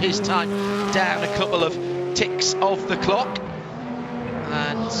nudged his time down a couple of ticks of the clock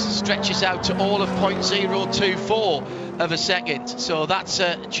and stretches out to all of 0.024 of a second. So that's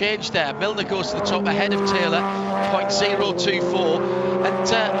a change there. Milner goes to the top ahead of Taylor, 0.024. And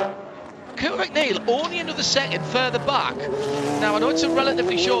Cooper McNeil only another second further back. Now, I know it's a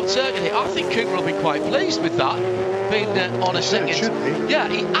relatively short circuit here. I think Cooper will be quite pleased with that, being on a second. Should be. Yeah,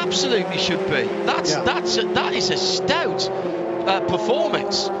 he absolutely should be. That is a stout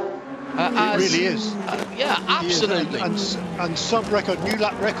performance. It really is. Yeah, absolutely. And sub-record, new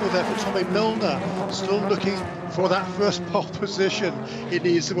lap record there for Tommy Milner. Still looking for that first pole position. It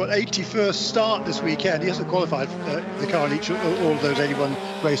needs the 81st start this weekend. He hasn't qualified the car in all of those 81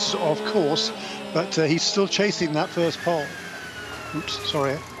 races, of course, but he's still chasing that first pole. Oops,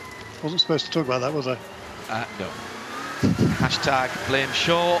 sorry, wasn't supposed to talk about that, was I? No. Hashtag blame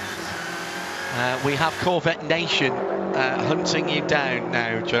Shaw. We have Corvette Nation hunting you down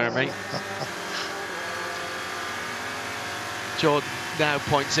now, Jeremy. Jordan now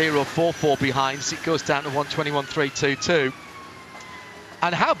 0.044 behind as it goes down to 1:21.322.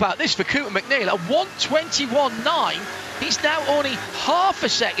 And how about this for Cooper McNeil at 1:21.9? He's now only half a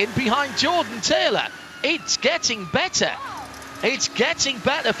second behind Jordan Taylor. It's getting better. It's getting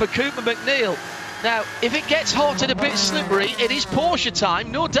better for Cooper McNeil. Now, if it gets hot and a bit slippery, it is Porsche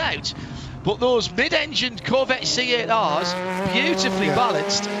time, no doubt. But those mid-engined Corvette C8Rs, beautifully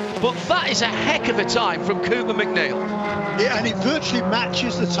balanced, but that is a heck of a time from Cooper McNeil. Yeah, and it virtually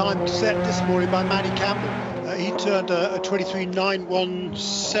matches the time set this morning by Manny Campbell. He turned a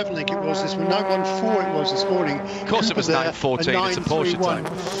 23.917, I think it was this morning, 914 it was this morning. Of course it was 9:14, it's a Porsche time.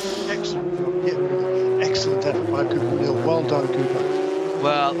 Excellent, yeah, excellent effort by Cooper McNeil. Well done, Cooper.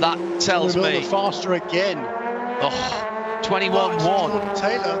 Well, that tells me... faster again. Oh, 21.1.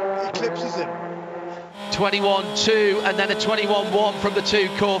 Taylor eclipses him. 21.2 and then a 21.1 from the two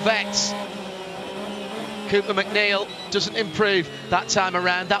Corvettes. Cooper McNeil doesn't improve that time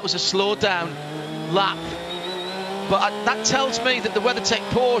around. That was a slow down lap. But that tells me that the WeatherTech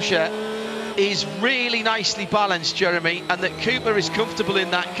Porsche is really nicely balanced, Jeremy, and that Cooper is comfortable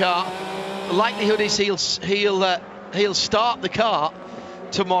in that car. The likelihood is he'll start the car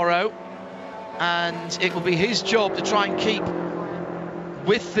tomorrow, and it will be his job to try and keep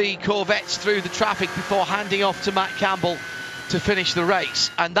with the Corvettes through the traffic before handing off to Matt Campbell to finish the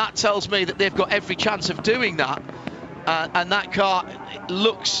race. And that tells me that they've got every chance of doing that. And that car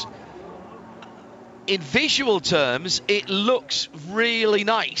looks, in visual terms, it looks really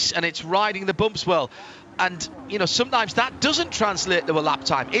nice, and it's riding the bumps well. And, you know, sometimes that doesn't translate to a lap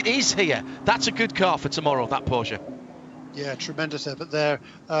time. It is here. That's a good car for tomorrow, that Porsche. Yeah, tremendous effort there.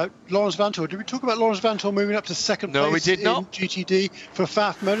 Lawrence Vanthoor, did we talk about Lawrence Vanthoor moving up to second place? No, we did not. In GTD for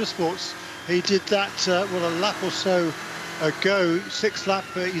Pfaff Motorsports? He did that, a lap or so ago, 6th lap.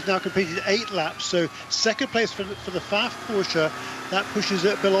 He's now completed 8 laps, so second place for the Pfaff Porsche. That pushes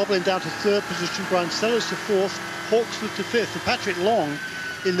Bill Oberlin down to 3rd position, Brian Sellers to 4th, Hawksworth to 5th, and Patrick Long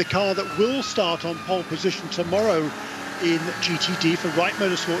in the car that will start on pole position tomorrow in GTD for Wright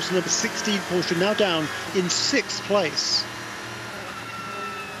Motorsports. The number 16 Porsche now down in 6th place.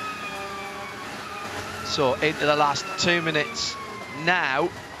 So into the last 2 minutes now.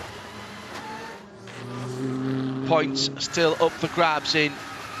 Points still up for grabs in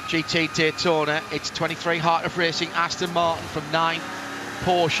GT Daytona. It's 23 Heart of Racing, Aston Martin from 9,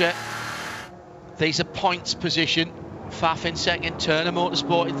 Porsche. These are points position. Pfaff in 2nd, Turner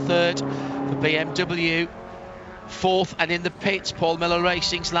Motorsport in 3rd, for BMW 4th, and in the pits, Paul Miller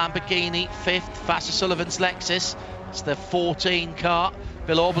Racing's Lamborghini 5th, Vassar Sullivan's Lexus. It's the 14 car.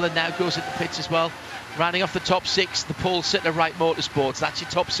 Bill Oberlin now goes into pits as well. Rounding off the top 6, the Paul Sittler Wright Motorsports. That's your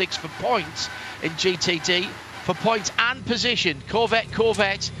top 6 for points in GTD. For points and position, Corvette,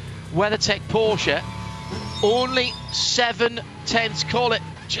 WeatherTech Porsche. Only 7/10, call it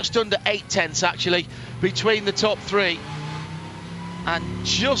just under 8/10 actually, between the top 3. And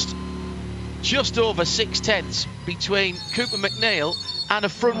just over 6/10 between Cooper McNeil and a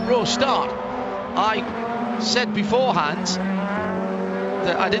front row start. I said beforehand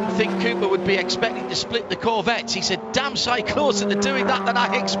that I didn't think Cooper would be expecting to split the Corvettes. He said, damn sight closer to doing that than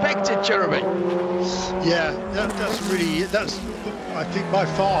I expected, Jeremy. Yeah, that's I think by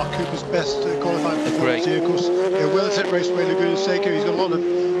far Cooper's best qualifying performance here. Of course, WeatherTech Raceway Laguna Seca, he's got a lot of,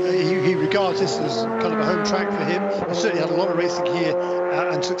 he regards this as kind of a home track for him. He's certainly had a lot of racing here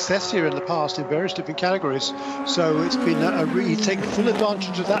and success here in the past in various different categories. So it's been he's taken full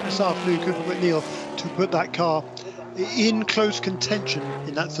advantage of that this afternoon, Cooper McNeil, to put that car in close contention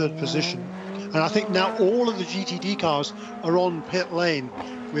in that 3rd position. And I think now all of the GTD cars are on pit lane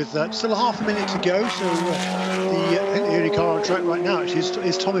with still half a minute to go. So I think the only car on track right now actually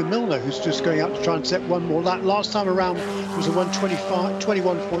is Tommy Milner, who's just going out to try and set one more lap. Last time around was a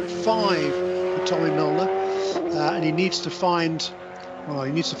 1:21.5 for Tommy Milner, and he needs to find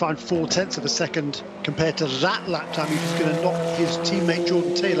 0.4 of a second compared to that lap time if he's going to knock his teammate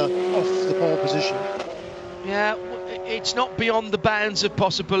Jordan Taylor off the pole position. Yeah, it's not beyond the bounds of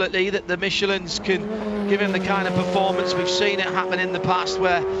possibility that the Michelins can give him the kind of performance. We've seen it happen in the past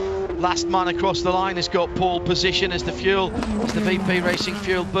where last man across the line has got pole position as the VP Racing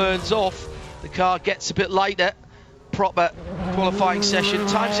fuel burns off. The car gets a bit lighter. Proper qualifying session.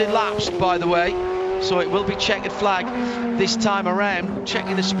 Time's elapsed, by the way, so it will be checkered flag this time around.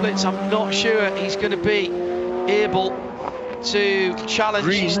 Checking the splits, I'm not sure he's going to be able to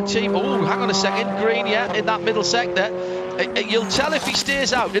challenge his team. Oh, hang on a second. Green, yeah, in that middle sector. You'll tell if he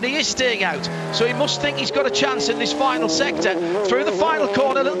stays out, and he is staying out. So he must think he's got a chance in this final sector. Through the final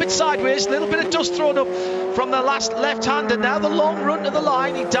corner, a little bit sideways, a little bit of dust thrown up from the last left-hander. Now the long run to the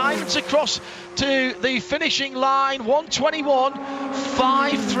line. He diamonds across to the finishing line.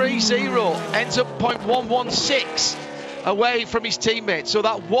 1:21.530. Ends up 0.116 away from his teammate. So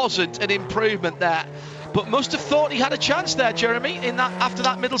that wasn't an improvement there. But must have thought he had a chance there, Jeremy, in that after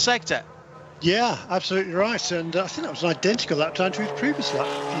that middle sector. Yeah, absolutely right. And I think that was an identical lap time to his previous lap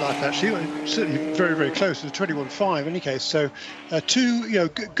actually. Certainly very, very close. It was 21.5 in any case. So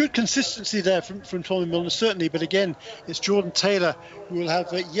good consistency there from Tommy Milner, certainly. But again, it's Jordan Taylor who will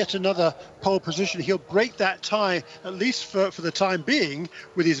have yet another pole position. He'll break that tie, at least for the time being,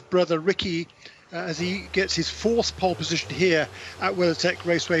 with his brother Ricky, as he gets his 4th pole position here at WeatherTech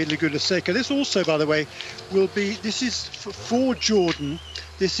Raceway Laguna Seca. This also, by the way, this is for Jordan.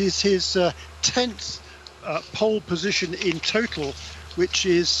 This is his 10th pole position in total, which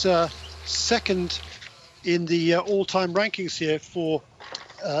is second in the all-time rankings here for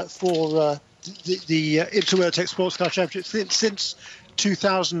the IMSA WeatherTech SportsCar Championship since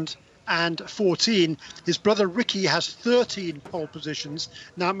 2014. His brother Ricky has 13 pole positions.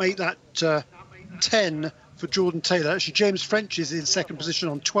 Now make that 10 for Jordan Taylor. Actually, James French is in second position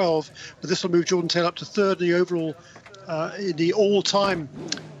on 12, but this will move Jordan Taylor up to third in the overall, in the all-time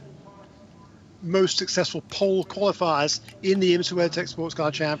most successful pole qualifiers in the IMSA WeatherTech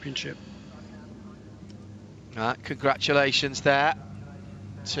SportsCar Championship. Congratulations there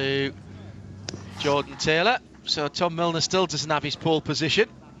to Jordan Taylor. So Tom Milner still doesn't have his pole position.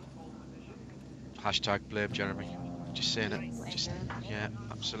 Hashtag blame Jeremy. Just saying it. Yeah,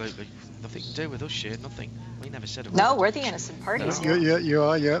 absolutely. Nothing to do with us, Shane. Nothing. We never said a word. No, we're the innocent parties. No. You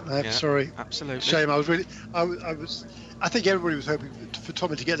are. Yeah. Sorry. Absolutely. Shame. I think everybody was hoping for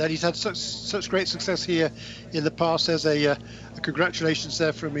Tommy to get that. He's had such great success here in the past. There's a congratulations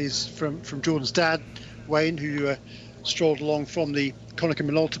there from Jordan's dad, Wayne, who strolled along from the Konica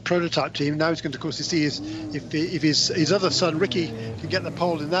Minolta prototype team. Now he's going to, of course, to see if his other son Ricky can get the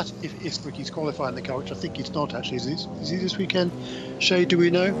pole in that. If Ricky's qualifying the car, which I think he's not actually. Is he this weekend? Shay, do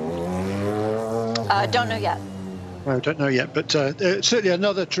we know? Don't know yet. No, don't know yet, but certainly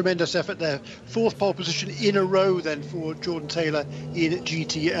another tremendous effort there. 4th pole position in a row then for Jordan Taylor in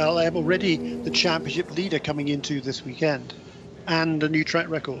GTLM, already the championship leader coming into this weekend, and a new track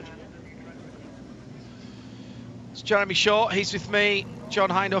record. It's Jeremy Shaw, he's with me, John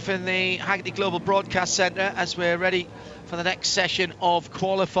Hindhoff in the Hackney Global Broadcast Centre as we're ready for the next session of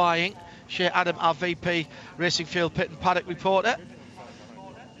qualifying. Shea Adam, our VP Racing Field Pit and Paddock reporter.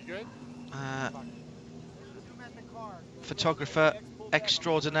 Photographer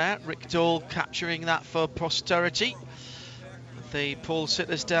extraordinaire Rick Dole capturing that for posterity. The pole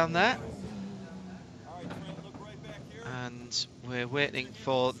sitters down there, and we're waiting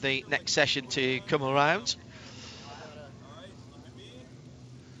for the next session to come around.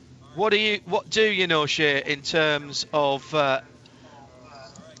 What do you know, Shea, in terms of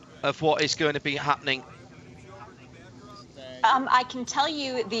what is going to be happening? I can tell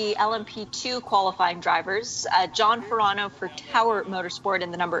you the LMP2 qualifying drivers. John Ferrano for Tower Motorsport in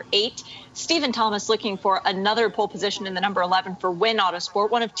the number 8. Stephen Thomas looking for another pole position in the number 11 for Win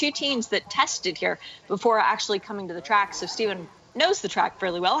Autosport, one of 2 teams that tested here before actually coming to the track. So Stephen knows the track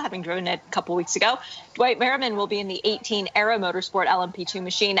fairly well, having driven it a couple weeks ago. Dwight Merriman will be in the 18 Aero Motorsport LMP2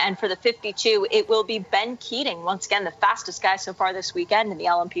 machine. And for the 52, it will be Ben Keating, once again, the fastest guy so far this weekend in the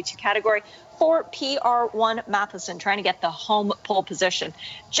LMP2 category, for PR1 Matheson, trying to get the home pole position.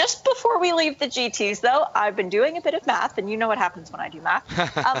 Just before we leave the GTs, though, I've been doing a bit of math, and you know what happens when I do math.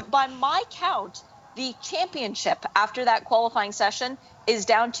 By my count, the championship after that qualifying session is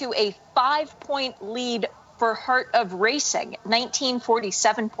down to a 5-point lead for Heart of Racing,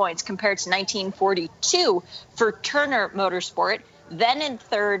 1947 points compared to 1942 for Turner Motorsport. Then in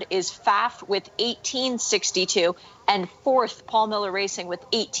third is Pfaff with 1862, and fourth, Paul Miller Racing with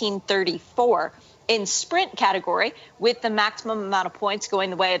 1834. In sprint category, with the maximum amount of points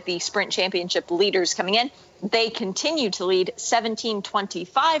going the way of the sprint championship leaders coming in, they continue to lead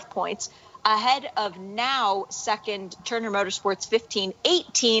 1725 points, ahead of now second Turner Motorsports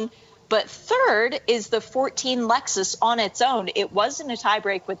 1518, but third is the 14 Lexus on its own. It was in a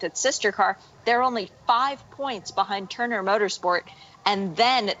tiebreak with its sister car. They're only 5 points behind Turner Motorsport, and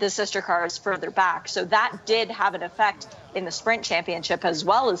then the sister car is further back. So that did have an effect in the sprint championship as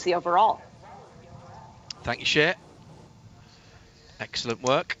well as the overall. Thank you, Shea. Excellent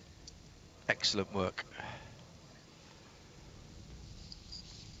work. Excellent work.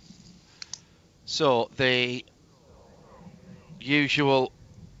 So the usual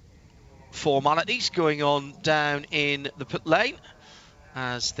formalities going on down in the pit lane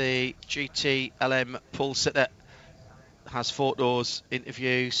as the GTLM pole sitter has photos,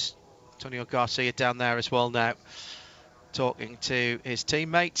 interviews. Antonio Garcia down there as well now, talking to his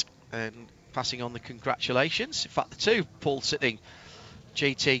teammate and passing on the congratulations. In fact, the two pole sitting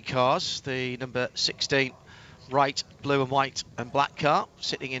GT cars, the number 16 Wright blue and white and black car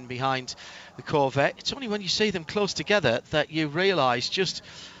sitting in behind the Corvette. It's only when you see them close together that you realise just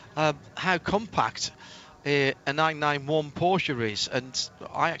how compact a 991 Porsche is, and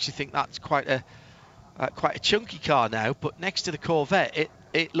I actually think that's quite a chunky car now. But next to the Corvette,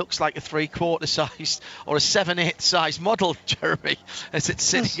 it looks like a 3/4 size or a 7/8 size model, Jeremy, as it's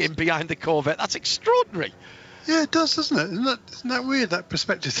sitting in behind the Corvette. That's extraordinary. Yeah, it does, doesn't it? Isn't that weird, that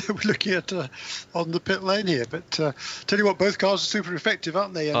perspective that we're looking at on the pit lane here? But tell you what, both cars are super effective,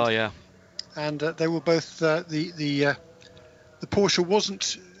 aren't they? And, oh yeah. And they were both the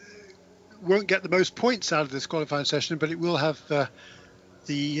Porsche won't get the most points out of this qualifying session, but it will have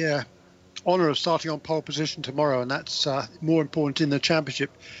the honour of starting on pole position tomorrow, and that's more important in the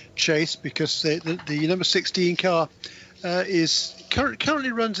championship chase, because the number 16 car is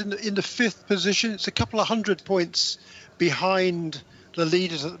currently runs in the fifth position. It's a couple of hundred points behind the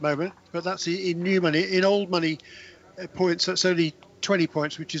leaders at the moment, but that's in new money. In old money points, that's only 20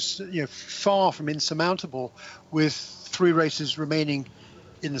 points, which is far from insurmountable with 3 races remaining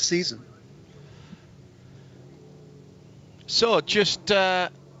in the season. So just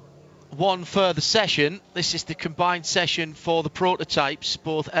one further session. This is the combined session for the prototypes,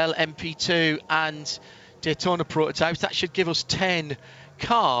 both LMP2 and Daytona prototypes. That should give us 10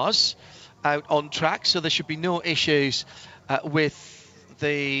 cars out on track, so there should be no issues with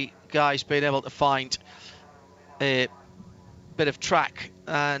the guys being able to find a bit of track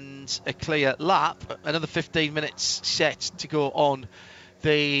and a clear lap. Another 15 minutes set to go on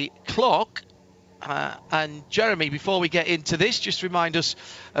the clock. And Jeremy, before we get into this, just remind us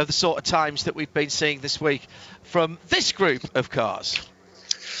of the sort of times that we've been seeing this week from this group of cars.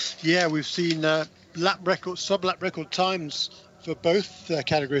 Yeah, we've seen lap record, sub-lap record times for both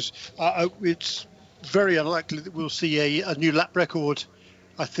categories. It's very unlikely that we'll see a new lap record,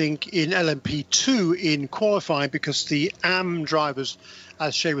 I think, in LMP2 in qualifying, because the AM drivers,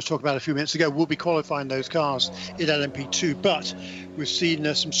 as Shea was talking about a few minutes ago, will be qualifying those cars in LMP2. But we've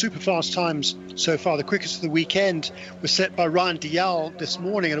seen some super fast times so far. The quickest of the weekend was set by Ryan Dial this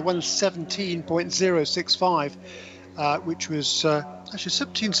morning at a 1:17.065, which was actually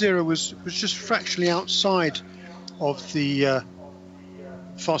 17.0 was just fractionally outside of the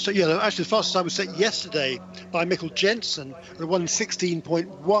fastest. Yeah, actually the fastest time was set yesterday by Mikkel Jensen at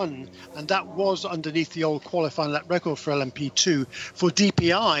 1:16.1, and that was underneath the old qualifying lap record for LMP2. For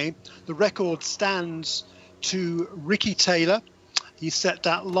DPI, the record stands to Ricky Taylor. He set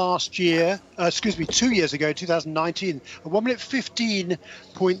that 2 years ago, 2019, a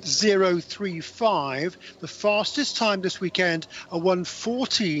 1:15.035. The fastest time this weekend, a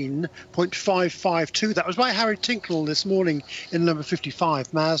 1:14.552. That was by Harry Tinknell this morning in number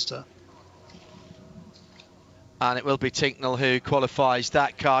 55 Mazda. And it will be Tinknell who qualifies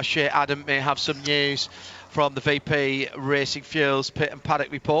that car. Shea Adam may have some news from the VP Racing Fuels Pit and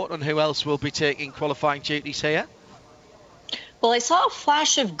Paddock report on who else will be taking qualifying duties here. Well, I saw a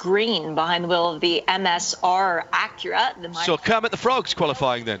flash of green behind the wheel of the MSR Acura. So Kermit the Frog's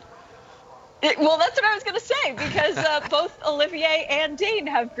qualifying then? Well, that's what I was going to say, because both Olivier and Dane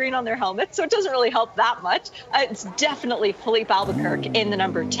have green on their helmets, so it doesn't really help that much. It's definitely Philippe Albuquerque in the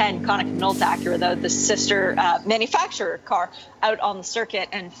number 10 Konica Minolta Acura, though, the sister manufacturer car out on the circuit,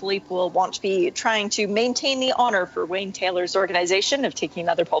 and Philippe will want to be trying to maintain the honor for Wayne Taylor's organization of taking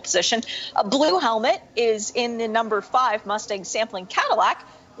another pole position. A blue helmet is in the number 5 Mustang Sampling Cadillac,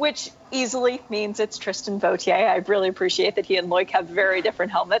 which easily means it's Tristan Vautier. I really appreciate that he and Loic have very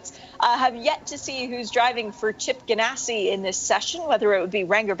different helmets. Have yet to see who's driving for Chip Ganassi in this session, whether it would be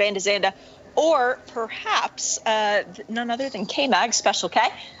Renger van de Zande or perhaps none other than K-Mag, Special K.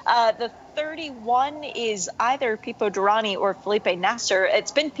 The 31 is either Pipo Derani or Felipe Nasser.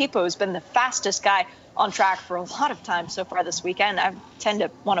 It's been Pipo who's been the fastest guy on track for a lot of time so far this weekend. I tend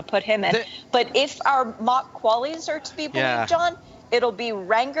to want to put him in. But if our mock qualies are to be believed, John, it'll be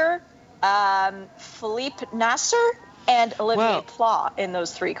Renger, Felipe Nasser, and Olivier Pla in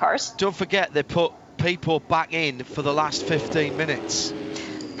those 3 cars. Don't forget they put people back in for the last 15 minutes.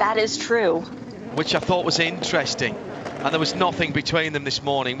 That is true. Which I thought was interesting. And there was nothing between them this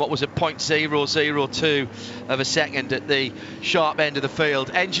morning. What was it, 0.002 of a second at the sharp end of the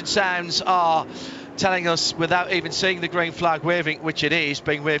field. Engine sounds are telling us, without even seeing the green flag waving, which it is,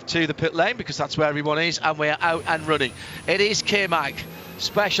 being waved to the pit lane, because that's where everyone is, and we're out and running. It is K-Mag,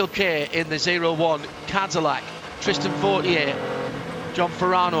 Special K in the 01 Cadillac. Tristan Vautier, John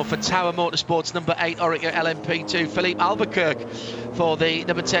Ferrano for Tower Motorsports, number 8 Orica LMP2, Philippe Albuquerque for the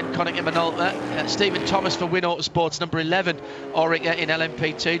number 10 Konica Minolta, Stephen Thomas for Win Autosports, number 11 Orica in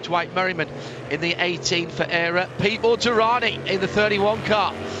LMP2, Dwight Merriman in the 18 for ERA, Pipo Derani in the 31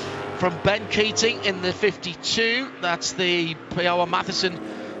 car from Ben Keating in the 52, that's the P.O. Matheson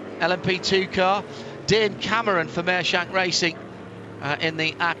LMP2 car, Dane Cameron for Mershank Racing in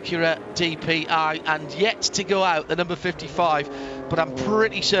the Acura DPI, and yet to go out the number 55, but I'm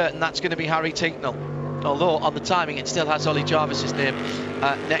pretty certain that's going to be Harry Tinknell, although on the timing it still has Ollie Jarvis's name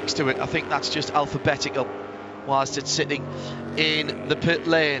next to it. I think that's just alphabetical whilst it's sitting in the pit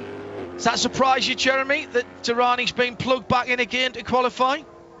lane. Does that surprise you, Jeremy, that Derani's been plugged back in again to qualify?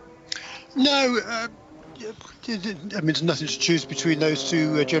 No, I mean, there's nothing to choose between those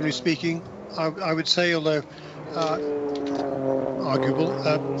two, generally speaking, I would say, although arguable.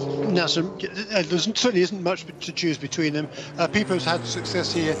 Nasser, there certainly isn't much to choose between them. Pipo's had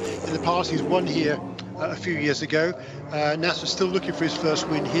success here in the past. He's won here a few years ago. Nasser's still looking for his first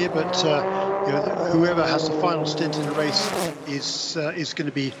win here, but you know, whoever has the final stint in the race is going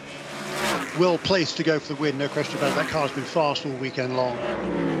to be well placed to go for the win. No question about it. That car's been fast all weekend long.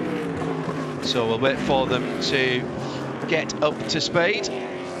 So we'll wait for them to get up to speed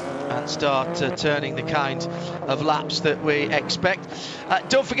and start turning the kind of laps that we expect.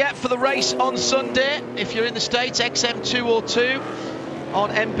 Don't forget, for the race on Sunday, if you're in the States, XM202 on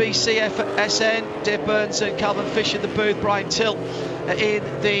NBCSN, Dave Burns and Calvin Fish in the booth, Brian Till in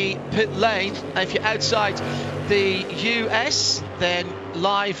the pit lane. If you're outside the US, then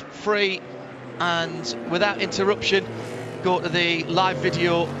live, free and without interruption, go to the live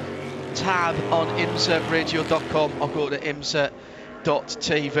video tab on imsaradio.com or go to imsa.tv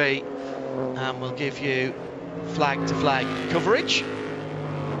and we'll give you flag to flag coverage,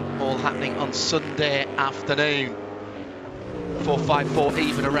 all happening on Sunday afternoon, 454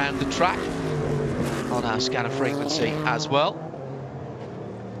 even around the track on our scanner frequency as well.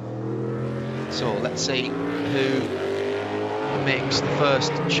 So let's see who makes the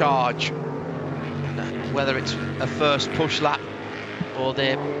first charge, whether it's a first push lap or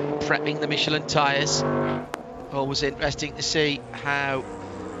they're prepping the Michelin tyres. Always interesting to see how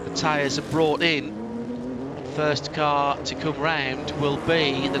the tyres are brought in. First car to come round will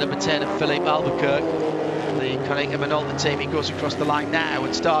be the number 10 of Philippe Albuquerque, the Konica Minolta team. He goes across the line now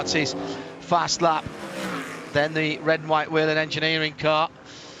and starts his fast lap. Then the red and white Whelen Engineering car.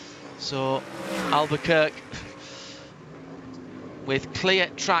 So Albuquerque with clear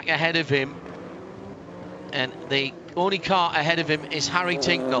track ahead of him, and the only car ahead of him is Harry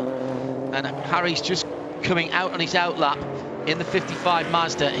Tinknell, and Harry's just coming out on his outlap in the 55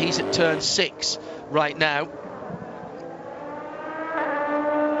 Mazda. He's at turn 6 right now.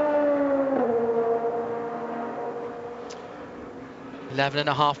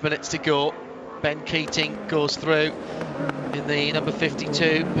 .5 minutes to go. Ben Keating goes through in the number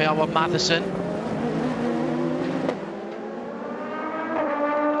 52, P.O. Matheson.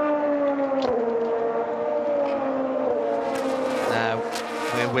 Now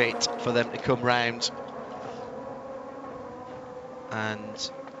we wait for them to come round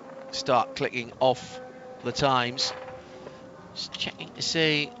and start clicking off the times. Just checking to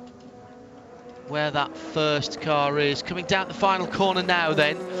see where that first car is. Coming down the final corner now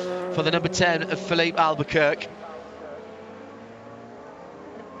then for the number 10 of Philippe Albuquerque.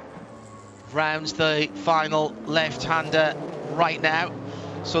 Rounds the final left-hander right now.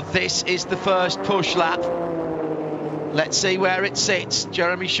 So this is the first push lap. Let's see where it sits.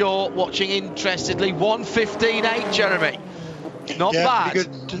 Jeremy Shaw watching interestedly. 1:15.8, Jeremy. Not bad. Pretty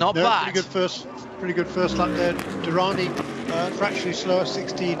good. Not bad. Pretty good first lap there. Derani fractionally slower,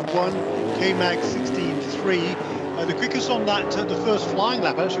 16.1, K-Mag 16.3. The quickest on that, the first flying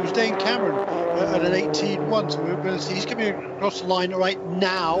lap actually was Dane Cameron at an 18.1. So we're going to see he's coming across the line right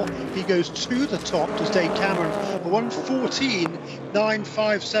now. He goes to the top, does Dane Cameron, a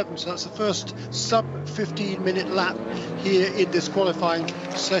 1:14.957. So that's the first sub 15-minute lap here in this qualifying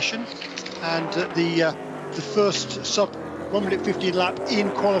session, and the first sub 1:15 lap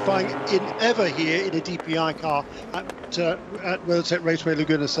in qualifying in ever here in a DPI car at WeatherTech Raceway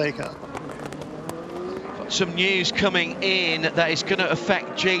Laguna Seca. Some news coming in that is going to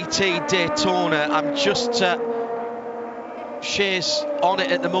affect GT Daytona. I'm just Shea's on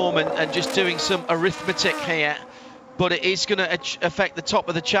it at the moment and just doing some arithmetic here, but it is going to affect the top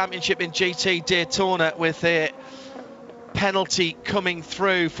of the championship in GT Daytona with a penalty coming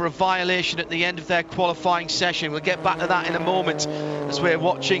through for a violation at the end of their qualifying session. We'll get back to that in a moment as we're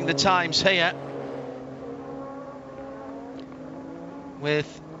watching the times here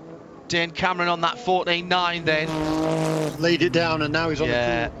with Dane Cameron on that 14.9 then. Laid it down, and now he's on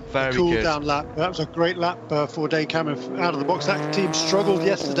the cool down lap. That was a great lap for Dane Cameron out of the box. That team struggled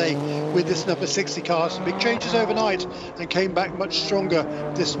yesterday with this number 60 car. Some big changes overnight and came back much stronger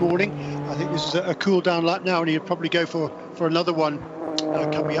this morning. I think this is a cool down lap now, and he'll probably go for another one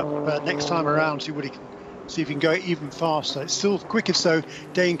coming up next time around. See if he can go even faster. It's still quickest though,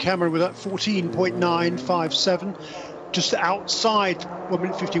 Dane Cameron with that 14.957. Just outside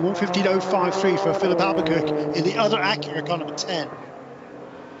 1:50, 1:15.053 for Philip Albuquerque in the other Acura car number 10.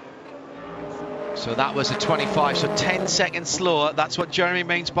 So that was a 25, so 10 seconds slower. That's what Jeremy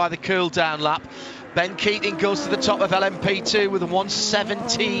means by the cool down lap. Ben Keating goes to the top of LMP2 with a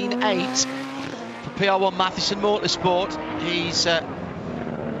 1:17.8 for PR1 Matheson Motorsport. He's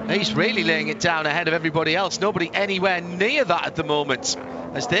really laying it down ahead of everybody else. Nobody anywhere near that at the moment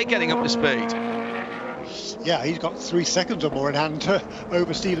as they're getting up to speed. Yeah, he's got 3 seconds or more in hand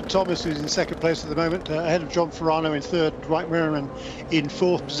over Stephen Thomas, who's in second place at the moment, ahead of John Ferrano in third, Dwight Merriman in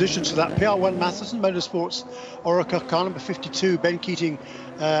fourth position. So that PR1 Matheson Motorsports Oracle car number 52, Ben Keating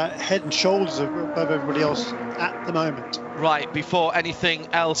head and shoulders above everybody else at the moment. Right, before anything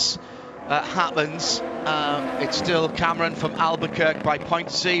else happens, it's still Cameron from Albuquerque by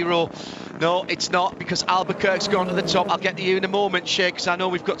 0.0. No, it's not, because Albuquerque's gone to the top. I'll get to you in a moment, Shea, because I know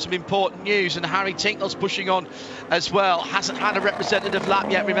we've got some important news, and Harry Tinkle's pushing on as well. Hasn't had a representative lap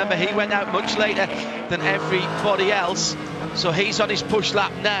yet. Remember, he went out much later than everybody else, so he's on his push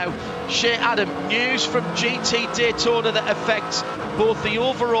lap now. Shea, Adam, news from GT Daytona that affects both the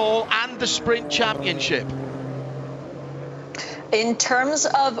overall and the sprint championship. In terms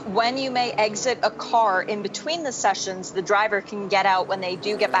of when you may exit a car in between the sessions, the driver can get out when they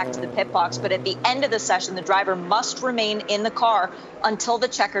do get back to the pit box. But at the end of the session, the driver must remain in the car until the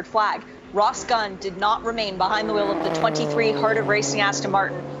checkered flag. Ross Gunn did not remain behind the wheel of the 23 Heart of Racing Aston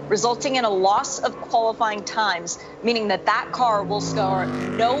Martin, resulting in a loss of qualifying times, meaning that car will score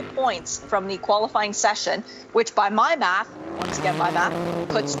no points from the qualifying session, which by my math, once again my math,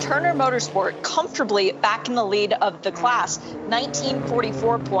 puts Turner Motorsport comfortably back in the lead of the class,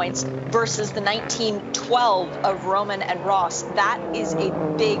 1944 points versus the 1912 of Roman and Ross. That is a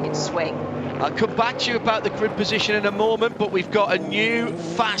big swing. I'll come back to you about the grid position in a moment, but we've got a new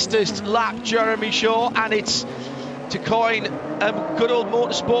fastest lap, Jeremy Shaw, and it's to coin good old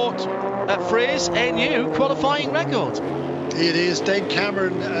motorsport phrase, a new qualifying record. It is Dane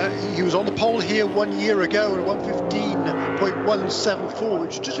Cameron. He was on the pole here 1 year ago at 1:15.174,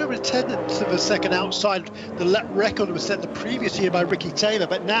 which is just over a tenth of a second outside the lap record that was set the previous year by Ricky Taylor.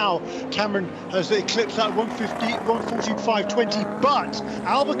 But now Cameron has eclipsed that 1:14.520. But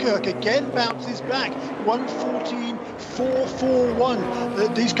Albuquerque again bounces back,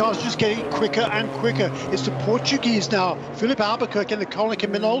 1:14.441. These cars are just getting quicker and quicker. It's the Portuguese now, Philip Albuquerque and the Konica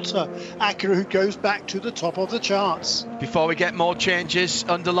Minolta Acura, who goes back to the top of the charts. Before we get more changes,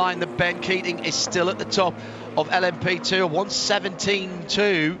 underline that Ben Keating is still at the top of LMP2,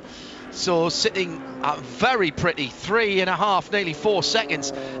 1:17.2. So sitting at very pretty 3.5, nearly 4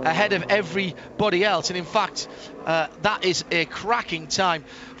 seconds ahead of everybody else. And in fact, that is a cracking time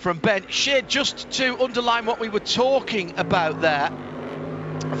from Ben. Shea, just to underline what we were talking about there,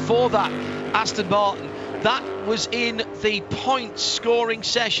 for that Aston Martin, that was in the point scoring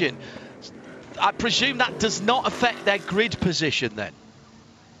session. I presume that does not affect their grid position then?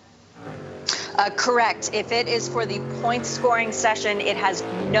 Correct. If it is for the point scoring session, it has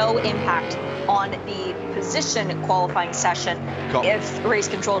no impact on the position qualifying session if race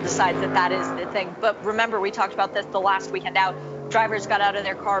control decides that that is the thing. But remember, we talked about this the last weekend out. Drivers got out of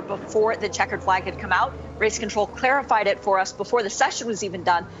their car before the checkered flag had come out. Race control clarified it for us before the session was even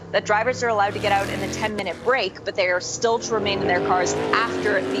done, that drivers are allowed to get out in a 10-minute break, but they are still to remain in their cars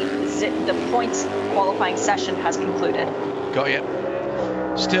after the points qualifying session has concluded. Got you.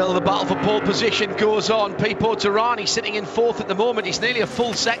 Still, the battle for pole position goes on. Pipo Derani sitting in 4th at the moment. He's nearly a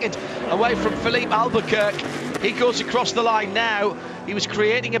full second away from Philippe Albuquerque. He goes across the line now. He was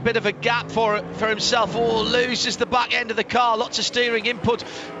creating a bit of a gap for himself. Oh, loses the back end of the car. Lots of steering input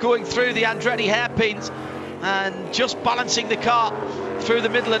going through the Andretti hairpins and just balancing the car through the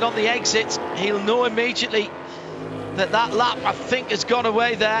middle and on the exit. He'll know immediately that lap, I think, has gone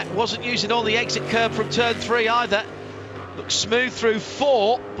away there. Wasn't using all the exit curve from turn 3 either. Looks smooth through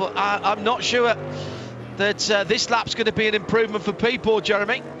 4, but I'm not sure that this lap's going to be an improvement for Pipo,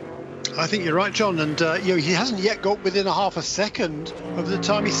 Jeremy. I think you're right, John, and he hasn't yet got within a half a second of the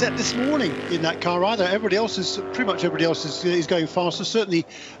time he set this morning in that car either. Pretty much everybody else is going faster. Certainly,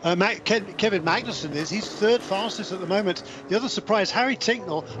 Kevin Magnussen is. He's 3rd fastest at the moment. The other surprise, Harry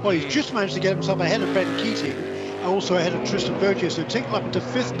Tincknell. Well, he's just managed to get himself ahead of Ben Keating. Also ahead of Tristan Vautier, so Tincknell up into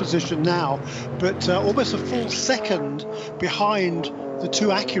 5th position now, but almost a full second behind the 2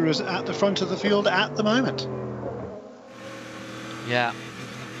 Acuras at the front of the field at the moment. Yeah,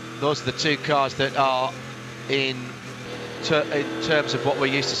 those are the 2 cars that are in terms of what we're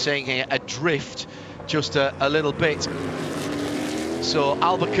used to seeing here, adrift just a little bit. So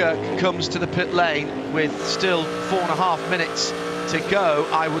Albuquerque comes to the pit lane with still 4.5 minutes to go.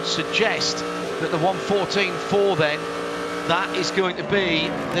 I would suggest that the 1:14.4 then, that is going to be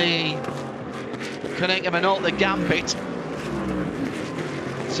the Konica Minolta Gambit.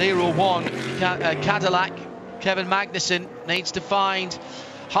 0-1 Cadillac. Kevin Magnussen needs to find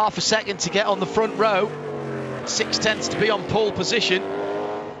half a second to get on the front row. 6/10 to be on pole position.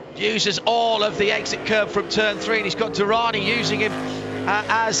 Uses all of the exit curve from turn 3, and he's got Derani using him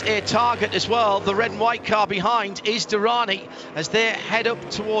as a target as well. The red and white car behind is Derani as they head up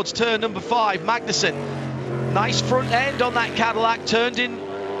towards turn number 5. Magnussen, nice front end on that Cadillac, turned in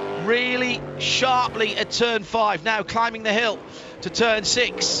really sharply at turn 5. Now climbing the hill to turn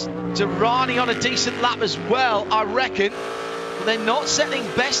 6. Derani on a decent lap as well, I reckon, but they're not setting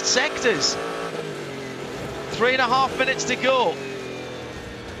best sectors. 3.5 minutes to go.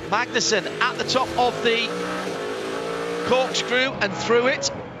 Magnussen at the top of the corkscrew and through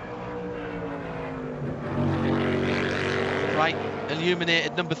it. Right,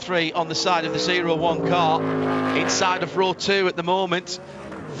 illuminated number 3 on the side of the 0-1 car. Inside of row 2 at the moment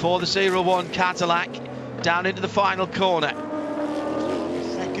for the 0-1 Cadillac. Down into the final corner.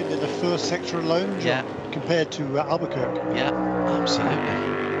 Second in the first sector alone, yeah, compared to Albuquerque. Yeah, absolutely.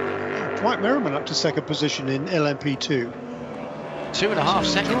 Dwight Merriman up to 2nd position in LMP2. 2.5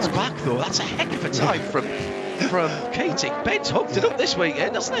 seconds back though. That's a heck of a time from Keating. Ben's hooked it up this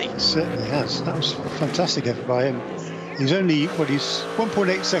weekend, hasn't he? Certainly has. That was a fantastic effort by him. He's only, he's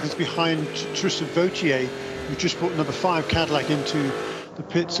 1.8 seconds behind Tristan Vautier, who just brought number 5 Cadillac into the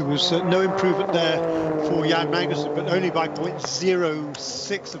pits. There was no improvement there for Jan Magnussen, but only by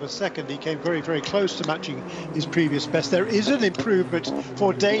 0.06 of a second. He came very, very close to matching his previous best. There is an improvement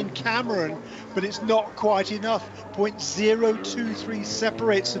for Dane Cameron, but it's not quite enough. 0.023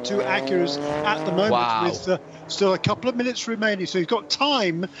 separates the 2 Acuras at the moment. Wow. With still a couple of minutes remaining, so he's got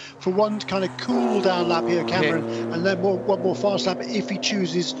time for one kind of cool down lap here, Cameron, and then one more fast lap if he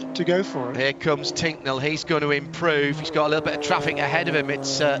chooses to go for it. Here comes Tincknell. He's going to improve. He's got a little bit of traffic ahead of him.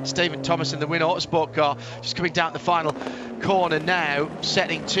 It's Stephen Thomas in the Win Autosport car, just coming down the final corner now,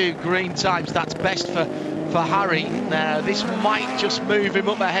 setting 2 green times. That's best for Harry. Now this might just move him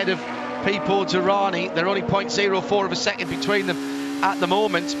up ahead of Pipo Derani. They're only 0.04 of a second between them at the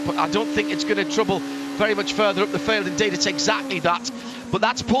moment, but I don't think it's going to trouble very much further up the field. Indeed, it's exactly that. But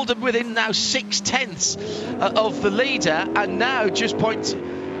that's pulled him within now 6/10 of the leader, and now just half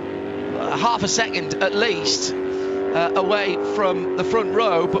a second at least away from the front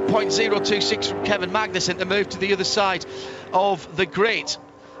row, but 0.026 from Kevin Magnussen to move to the other side of the grid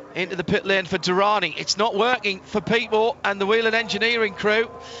into the pit lane for Derani. It's not working for Pipo and the Whelen Engineering crew.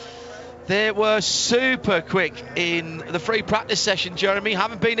 They were super quick in the free practice session, Jeremy.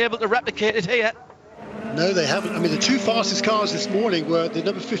 Haven't been able to replicate it here. No, they haven't. I mean, the 2 fastest cars this morning were the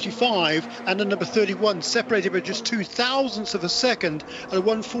number 55 and the number 31, separated by just 0.02 of a second at a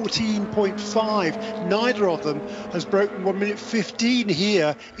 1:14.5. Neither of them has broken 1:15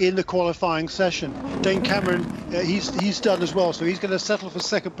 here in the qualifying session. Dane Cameron, he's done as well, so he's going to settle for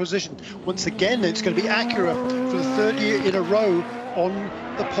 2nd position. Once again, it's going to be Acura for the 3rd year in a row on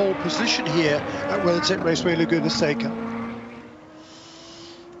the pole position here at WeatherTech Raceway Laguna Seca.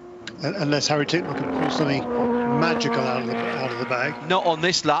 Unless Harry Tincknell can pull something magical out of the bag. Not on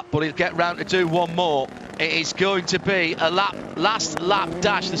this lap, but he'll get round to do one more. It is going to be a last lap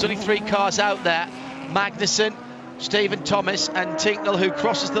dash. There's only 3 cars out there. Magnussen, Stephen Thomas and Tincknell, who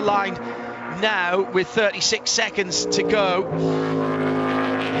crosses the line now with 36 seconds to go.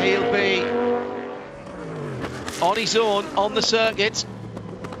 He'll be on his own on the circuit.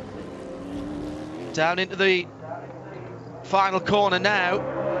 Down into the final corner now.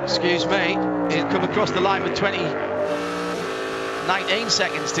 Excuse me. He'll come across the line with 19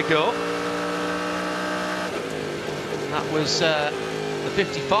 seconds to go. That was the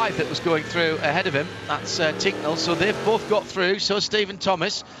 55 that was going through ahead of him. That's Tincknell. So they've both got through. So Stephen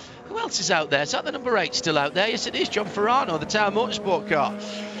Thomas. Who else is out there? Is that the number 8 still out there? Yes, it is. John Ferrano, the Tower Motorsport car,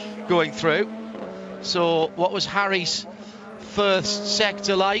 going through. So what was Harry's first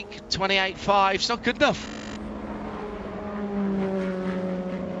sector like? 28.5. It's not good enough.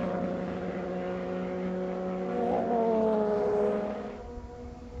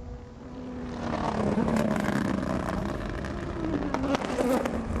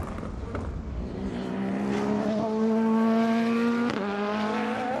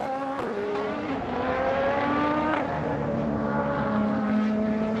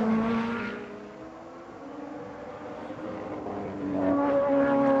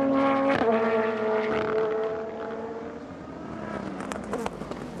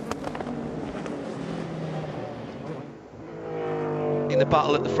 In the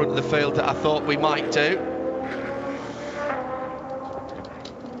battle at the front of the field that I thought we might do.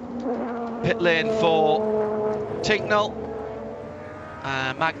 Pit lane for Tincknell.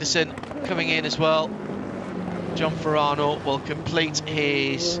 Magnussen coming in as well. John Ferrano will complete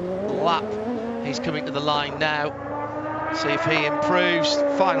his lap. He's coming to the line now. See if he improves.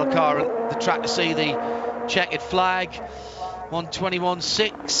 Final car at the track to see the checkered flag.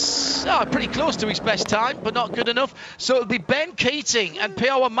 1:21.6. Oh, pretty close to his best time, but not good enough. So it'll be Ben Keating and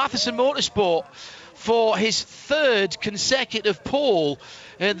PR1 Matheson Motorsport for his 3rd consecutive pole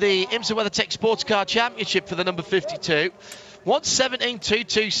in the IMSA WeatherTech SportsCar Championship for the number 52.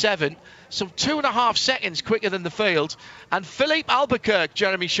 1:17.227, so 2.5 seconds quicker than the field. And Philippe Albuquerque,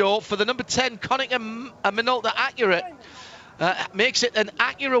 Jeremy Shaw, for the number 10 Konica Minolta Acura. Makes it an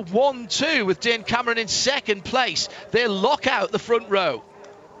Acura 1-2 with Dane Cameron in 2nd place. They lock out the front row.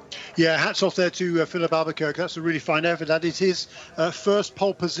 Yeah, hats off there to Philip Albuquerque. That's a really fine effort. That is his first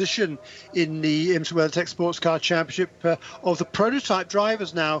pole position in the IMSA WeatherTech SportsCar Championship. Of the prototype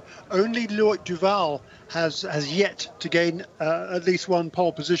drivers now, only Loic Duval has yet to gain at least one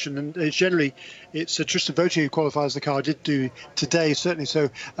pole position. And generally, it's Tristan Vautier who qualifies the car. Did do today, certainly. So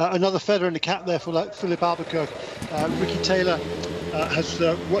another feather in the cap there for Philip Albuquerque. Ricky Taylor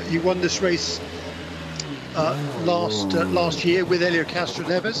he won this race last year with Helio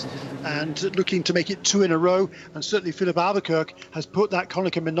Castro-Neves, and looking to make it 2 in a row. And certainly Philip Albuquerque has put that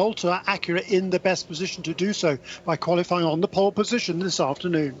Konica Minolta Acura in the best position to do so by qualifying on the pole position this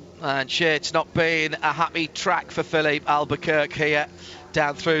afternoon. And sure, it's not been a happy track for Philip Albuquerque here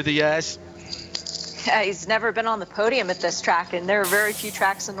down through the years. Yeah, he's never been on the podium at this track, and there are very few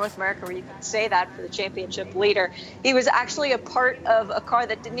tracks in North America where you can say that for the championship leader. He was actually a part of a car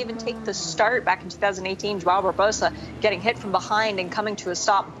that didn't even take the start back in 2018, Joao Barbosa getting hit from behind and coming to a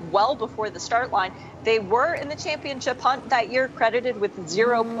stop well before the start line. They were in the championship hunt that year, credited with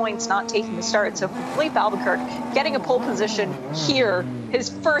 0 points not taking the start. So for Philippe Albuquerque, getting a pole position here, his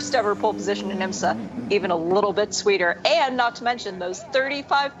first ever pole position in IMSA, even a little bit sweeter. And not to mention those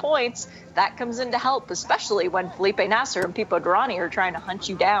 35 points, that comes in to help, especially when Felipe Nasser and Pipo Derani are trying to hunt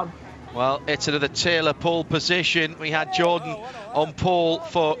you down. Well, it's another Taylor pole position. We had Jordan on pole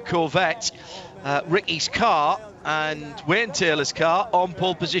for Corvette. Ricky's car and Wayne Taylor's car on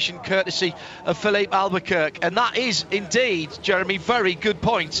pole position courtesy of Philippe Albuquerque. And that is indeed, Jeremy, very good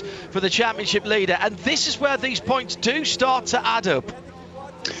points for the championship leader. And this is where these points do start to add up.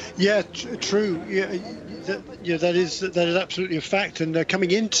 Yeah, true. That is absolutely a fact. And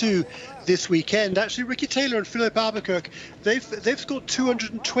coming into this weekend, actually, Ricky Taylor and Philip Albuquerque, they've scored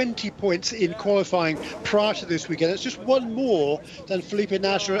 220 points in qualifying prior to this weekend. It's just one more than Felipe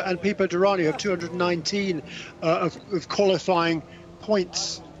Nasser and Pipo Derani, who have 219 of qualifying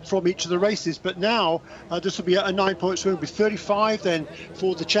points from each of the races. But now this will be a 9-point swing with 35 then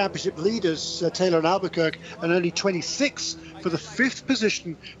for the championship leaders, Taylor and Albuquerque, and only 26 for the 5th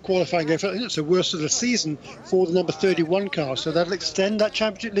position qualifying. I think it's the worst of the season for the number 31 car, so that'll extend that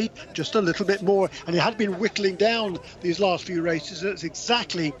championship lead just a little bit more. And it had been whittling down these last few races. That's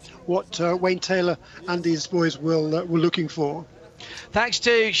exactly what Wayne Taylor and these boys were looking for. Thanks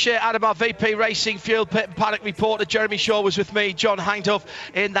to Shea Adam, our VP Racing Fuel Pit and Paddock reporter. Jeremy Shaw was with me, John Hindhoff,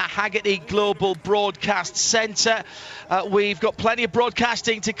 in the Haggerty Global Broadcast Centre. We've got plenty of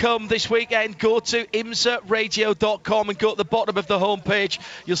broadcasting to come this weekend. Go to imsaradio.com and go to the bottom of the homepage.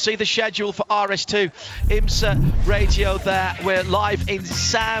 You'll see the schedule for RS2 IMSA Radio there. We're live in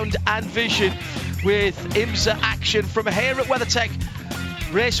sound and vision with IMSA action from here at WeatherTech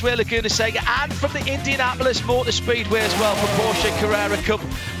Raceway Laguna Seca and from the Indianapolis Motor Speedway as well for Porsche Carrera Cup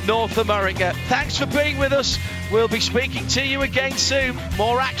North America. Thanks for being with us. We'll be speaking to you again soon.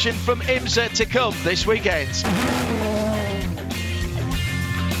 More action from IMSA to come this weekend.